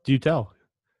 Well, do tell.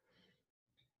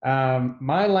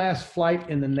 My last flight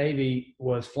in the Navy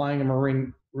was flying a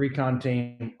Marine Recon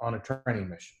team on a training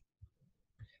mission.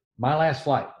 My last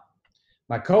flight.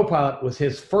 My co-pilot was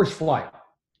his first flight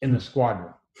in the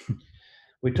squadron.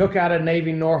 We took out of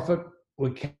Navy Norfolk.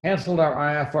 We canceled our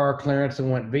IFR clearance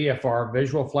and went VFR,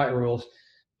 Visual Flight Rules,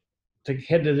 to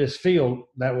head to this field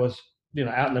that was,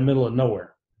 out in the middle of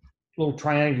nowhere, little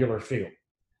triangular field.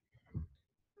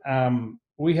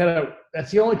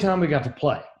 That's the only time we got to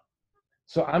play.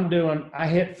 So I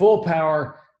hit full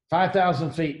power,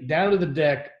 5,000 feet, down to the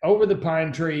deck, over the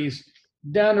pine trees,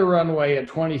 down the runway at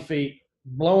 20 feet,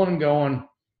 blowing and going.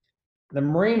 The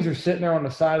Marines are sitting there on the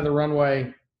side of the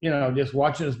runway, just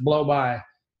watching us blow by.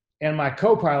 And my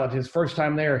co-pilot, his first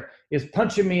time there, is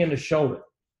punching me in the shoulder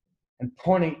and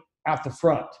pointing out the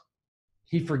front.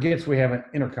 He forgets we have an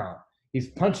intercom. He's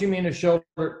punching me in the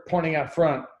shoulder, pointing out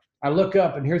front. I look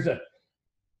up and here's a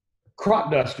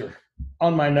crop duster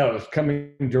on my nose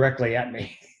coming directly at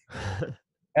me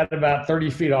at about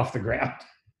 30 feet off the ground.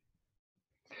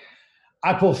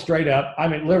 I pull straight up. I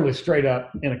mean, literally straight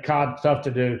up in a cod, tough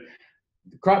to do.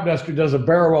 The crop duster does a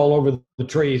barrel roll over the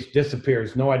trees,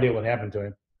 disappears. No idea what happened to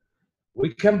him.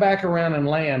 We come back around and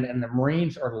land, and the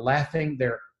Marines are laughing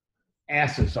their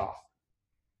asses off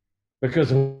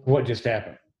because of what just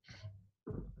happened.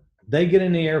 They get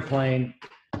in the airplane,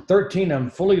 13 of them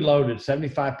fully loaded,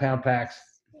 75-pound packs.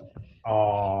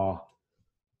 Aw.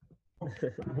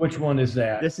 Which one is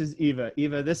that? This is Eva.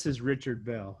 Eva, this is Richard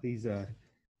Bell. He's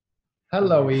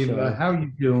Hello, Eva. How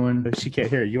you doing? She can't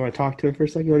hear you. You want to talk to him for a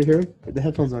second? You want to hear him? Put the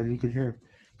headphones on. You can hear him.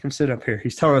 Come sit up here.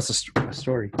 He's telling us a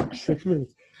story.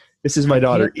 This is my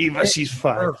daughter, Eva. She's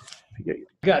 5. I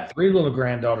got 3 little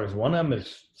granddaughters. One of them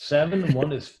is 7,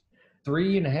 one is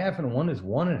 3.5, and one is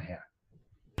 1.5.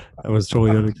 That was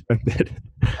totally unexpected.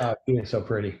 She is so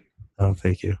pretty. Oh,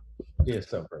 thank you. She is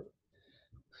so pretty.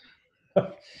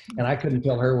 And I couldn't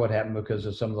tell her what happened because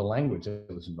of some of the language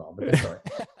that was involved. But that's all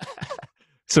right.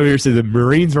 So you're saying the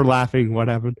Marines are laughing. What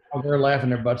happened? Oh, they're laughing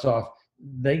their butts off.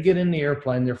 They get in the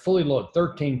airplane. They're fully loaded,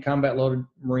 13 combat-loaded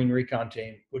Marine Recon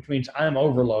team, which means I'm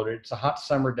overloaded. It's a hot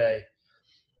summer day.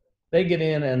 They get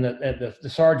in, and the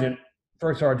sergeant,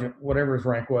 first sergeant, whatever his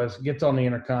rank was, gets on the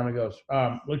intercom and goes,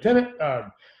 Lieutenant,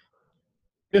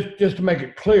 just to make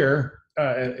it clear,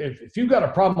 if you've got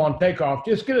a problem on takeoff,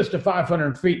 just get us to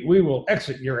 500 feet. We will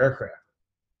exit your aircraft.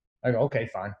 I go, okay,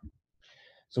 fine.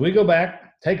 So we go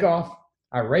back, take off.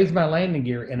 I raise my landing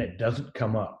gear, and it doesn't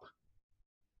come up.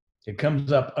 It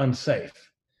comes up unsafe.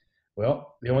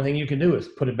 Well, the only thing you can do is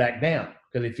put it back down,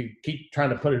 because if you keep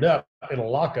trying to put it up,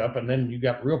 it'll lock up, and then you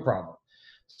got real problem.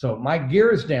 So my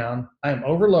gear is down. I am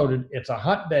overloaded. It's a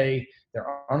hot day. There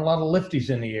aren't a lot of lifties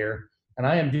in the air, and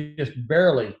I am just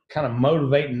barely kind of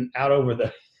motivating out over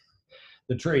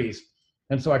the trees.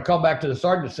 And so I call back to the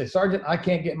sergeant and say, Sergeant, I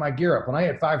can't get my gear up. When I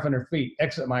hit 500 feet,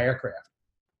 exit my aircraft.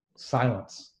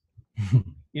 Silence.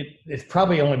 It's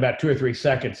probably only about 2 or 3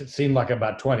 seconds. It seemed like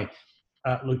about 20.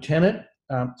 Lieutenant,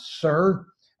 sir,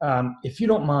 if you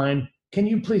don't mind, can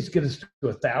you please get us to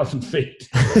 1,000 feet?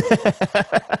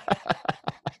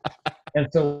 And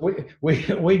so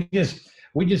we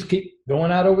just keep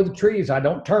going out over the trees. I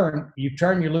don't turn. You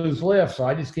turn, you lose lift. So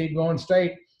I just keep going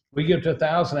straight. We get to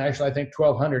 1,000, actually, I think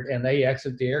 1,200, and they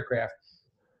exit the aircraft.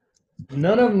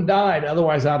 None of them died.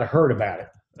 Otherwise, I'd have heard about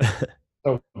it.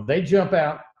 So they jump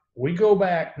out. We go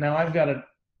back. Now I've got an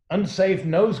unsafe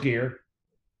nose gear.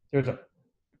 There's a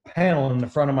panel in the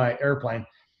front of my airplane.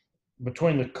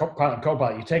 between the pilot and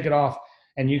co-pilot. You take it off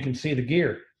and you can see the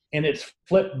gear, and it's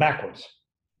flipped backwards,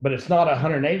 but it's not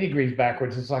 180 degrees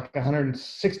backwards. It's like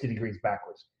 160 degrees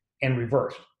backwards and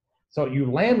reversed. So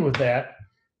you land with that,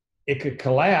 it could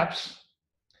collapse.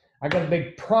 I got a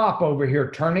big prop over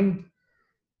here turning.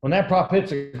 When that prop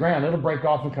hits the ground, it'll break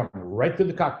off and come right through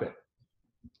the cockpit.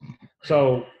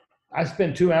 So I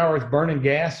spent 2 hours burning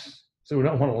gas, so we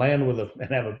don't want to land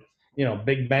and have a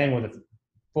big bang with a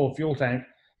full fuel tank.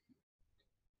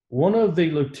 One of the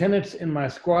lieutenants in my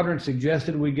squadron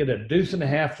suggested we get a deuce and a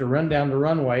half to run down the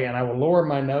runway, and I will lower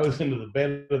my nose into the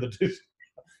bed of the deuce.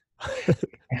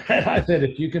 And I said,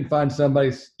 if you can find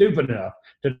somebody stupid enough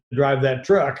to drive that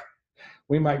truck,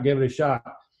 we might give it a shot.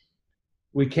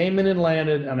 We came in and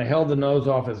landed, and I held the nose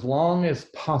off as long as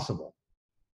possible.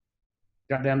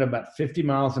 Got down to about 50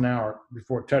 miles an hour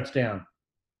before touchdown.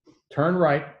 Turn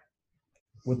right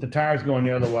with the tires going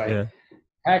the other way. Yeah.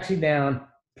 Taxi down,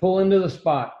 pull into the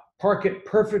spot, park it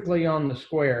perfectly on the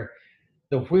square.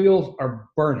 The wheels are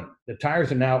burning. The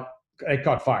tires are now, they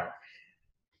caught fire.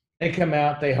 They come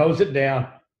out, they hose it down.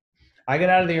 I get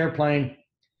out of the airplane,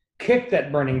 kick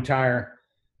that burning tire,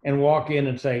 and walk in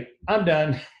and say, I'm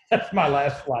done. That's my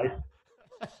last flight.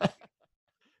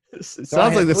 It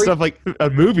sounds like this stuff like a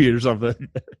movie or something.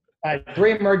 I had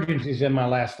 3 emergencies in my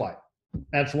last flight.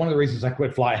 That's one of the reasons I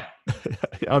quit flying.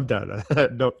 I'm done.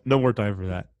 No more time for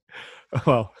that.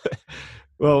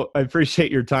 Well, I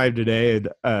appreciate your time today, and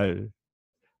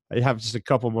I have just a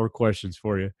couple more questions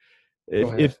for you.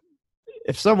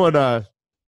 If someone,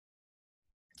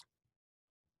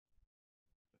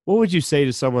 what would you say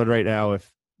to someone right now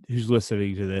who's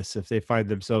listening to this, if they find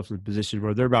themselves in a position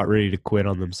where they're about ready to quit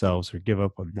on themselves or give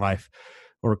up on life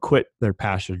or quit their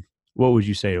passion? What would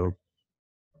you say to them?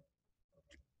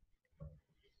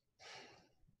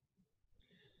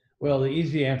 Well, the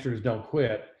easy answer is don't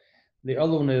quit. The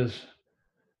other one is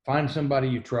find somebody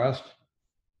you trust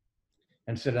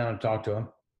and sit down and talk to them.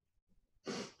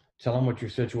 Tell them what your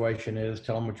situation is.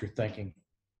 Tell them what you're thinking.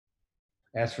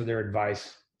 Ask for their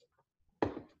advice.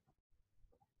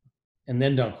 And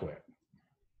then don't quit.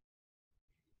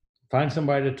 Find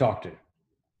somebody to talk to.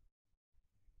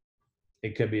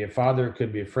 It could be a father, it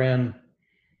could be a friend,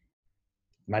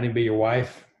 it might even be your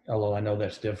wife, although I know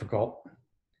that's difficult.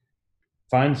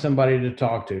 Find somebody to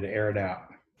talk to air it out.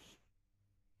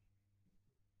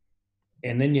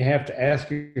 And then you have to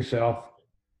ask yourself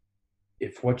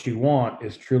if what you want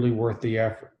is truly worth the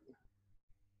effort.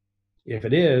 If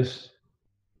it is,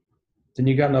 then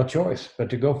you got no choice but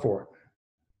to go for it.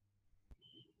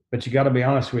 But you got to be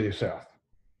honest with yourself.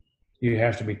 You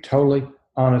have to be totally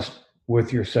honest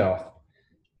with yourself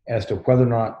as to whether or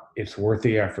not it's worth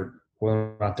the effort, whether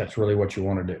or not that's really what you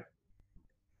want to do.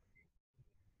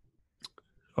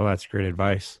 Oh, that's great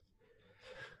advice.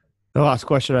 The last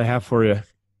question I have for you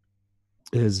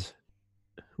is,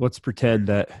 let's pretend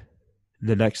that in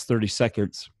the next 30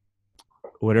 seconds,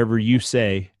 whatever you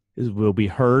say will be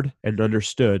heard and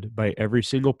understood by every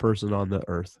single person on the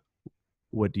earth.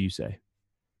 What do you say?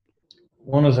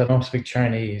 One is I don't speak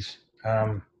Chinese.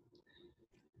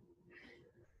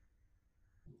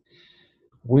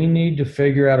 We need to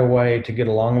figure out a way to get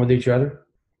along with each other.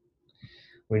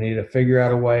 We need to figure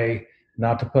out a way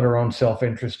not to put our own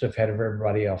self-interest ahead of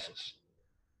everybody else's.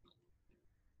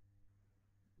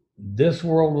 This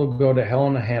world will go to hell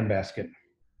in a handbasket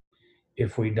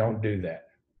if we don't do that.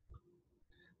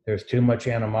 There's too much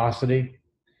animosity.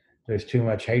 There's too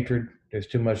much hatred. There's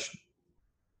too much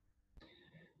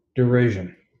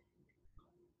derision.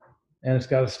 And it's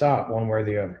got to stop one way or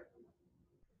the other.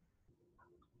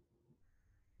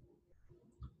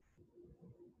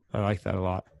 I like that a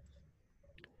lot.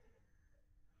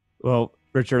 Well,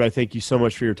 Richard, I thank you so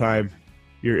much for your time,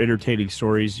 your entertaining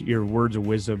stories, your words of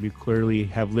wisdom. You clearly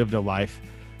have lived a life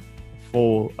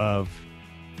full of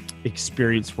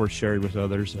experience worth sharing with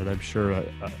others. And I'm sure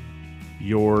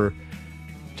your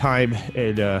time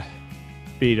and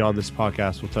being on this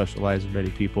podcast will touch the lives of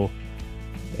many people.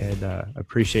 And I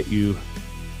appreciate you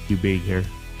being here.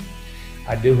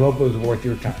 I do hope it was worth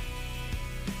your time.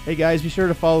 Hey guys, be sure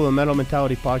to follow the Metal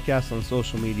Mentality Podcast on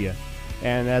social media.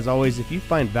 And as always, if you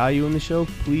find value in the show,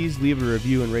 please leave a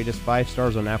review and rate us 5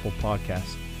 stars on Apple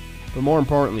Podcasts. But more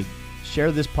importantly,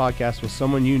 share this podcast with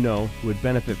someone you know who would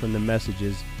benefit from the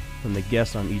messages from the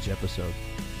guests on each episode.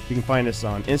 You can find us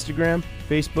on Instagram,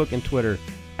 Facebook, and Twitter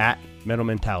 @Metal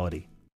Mentality.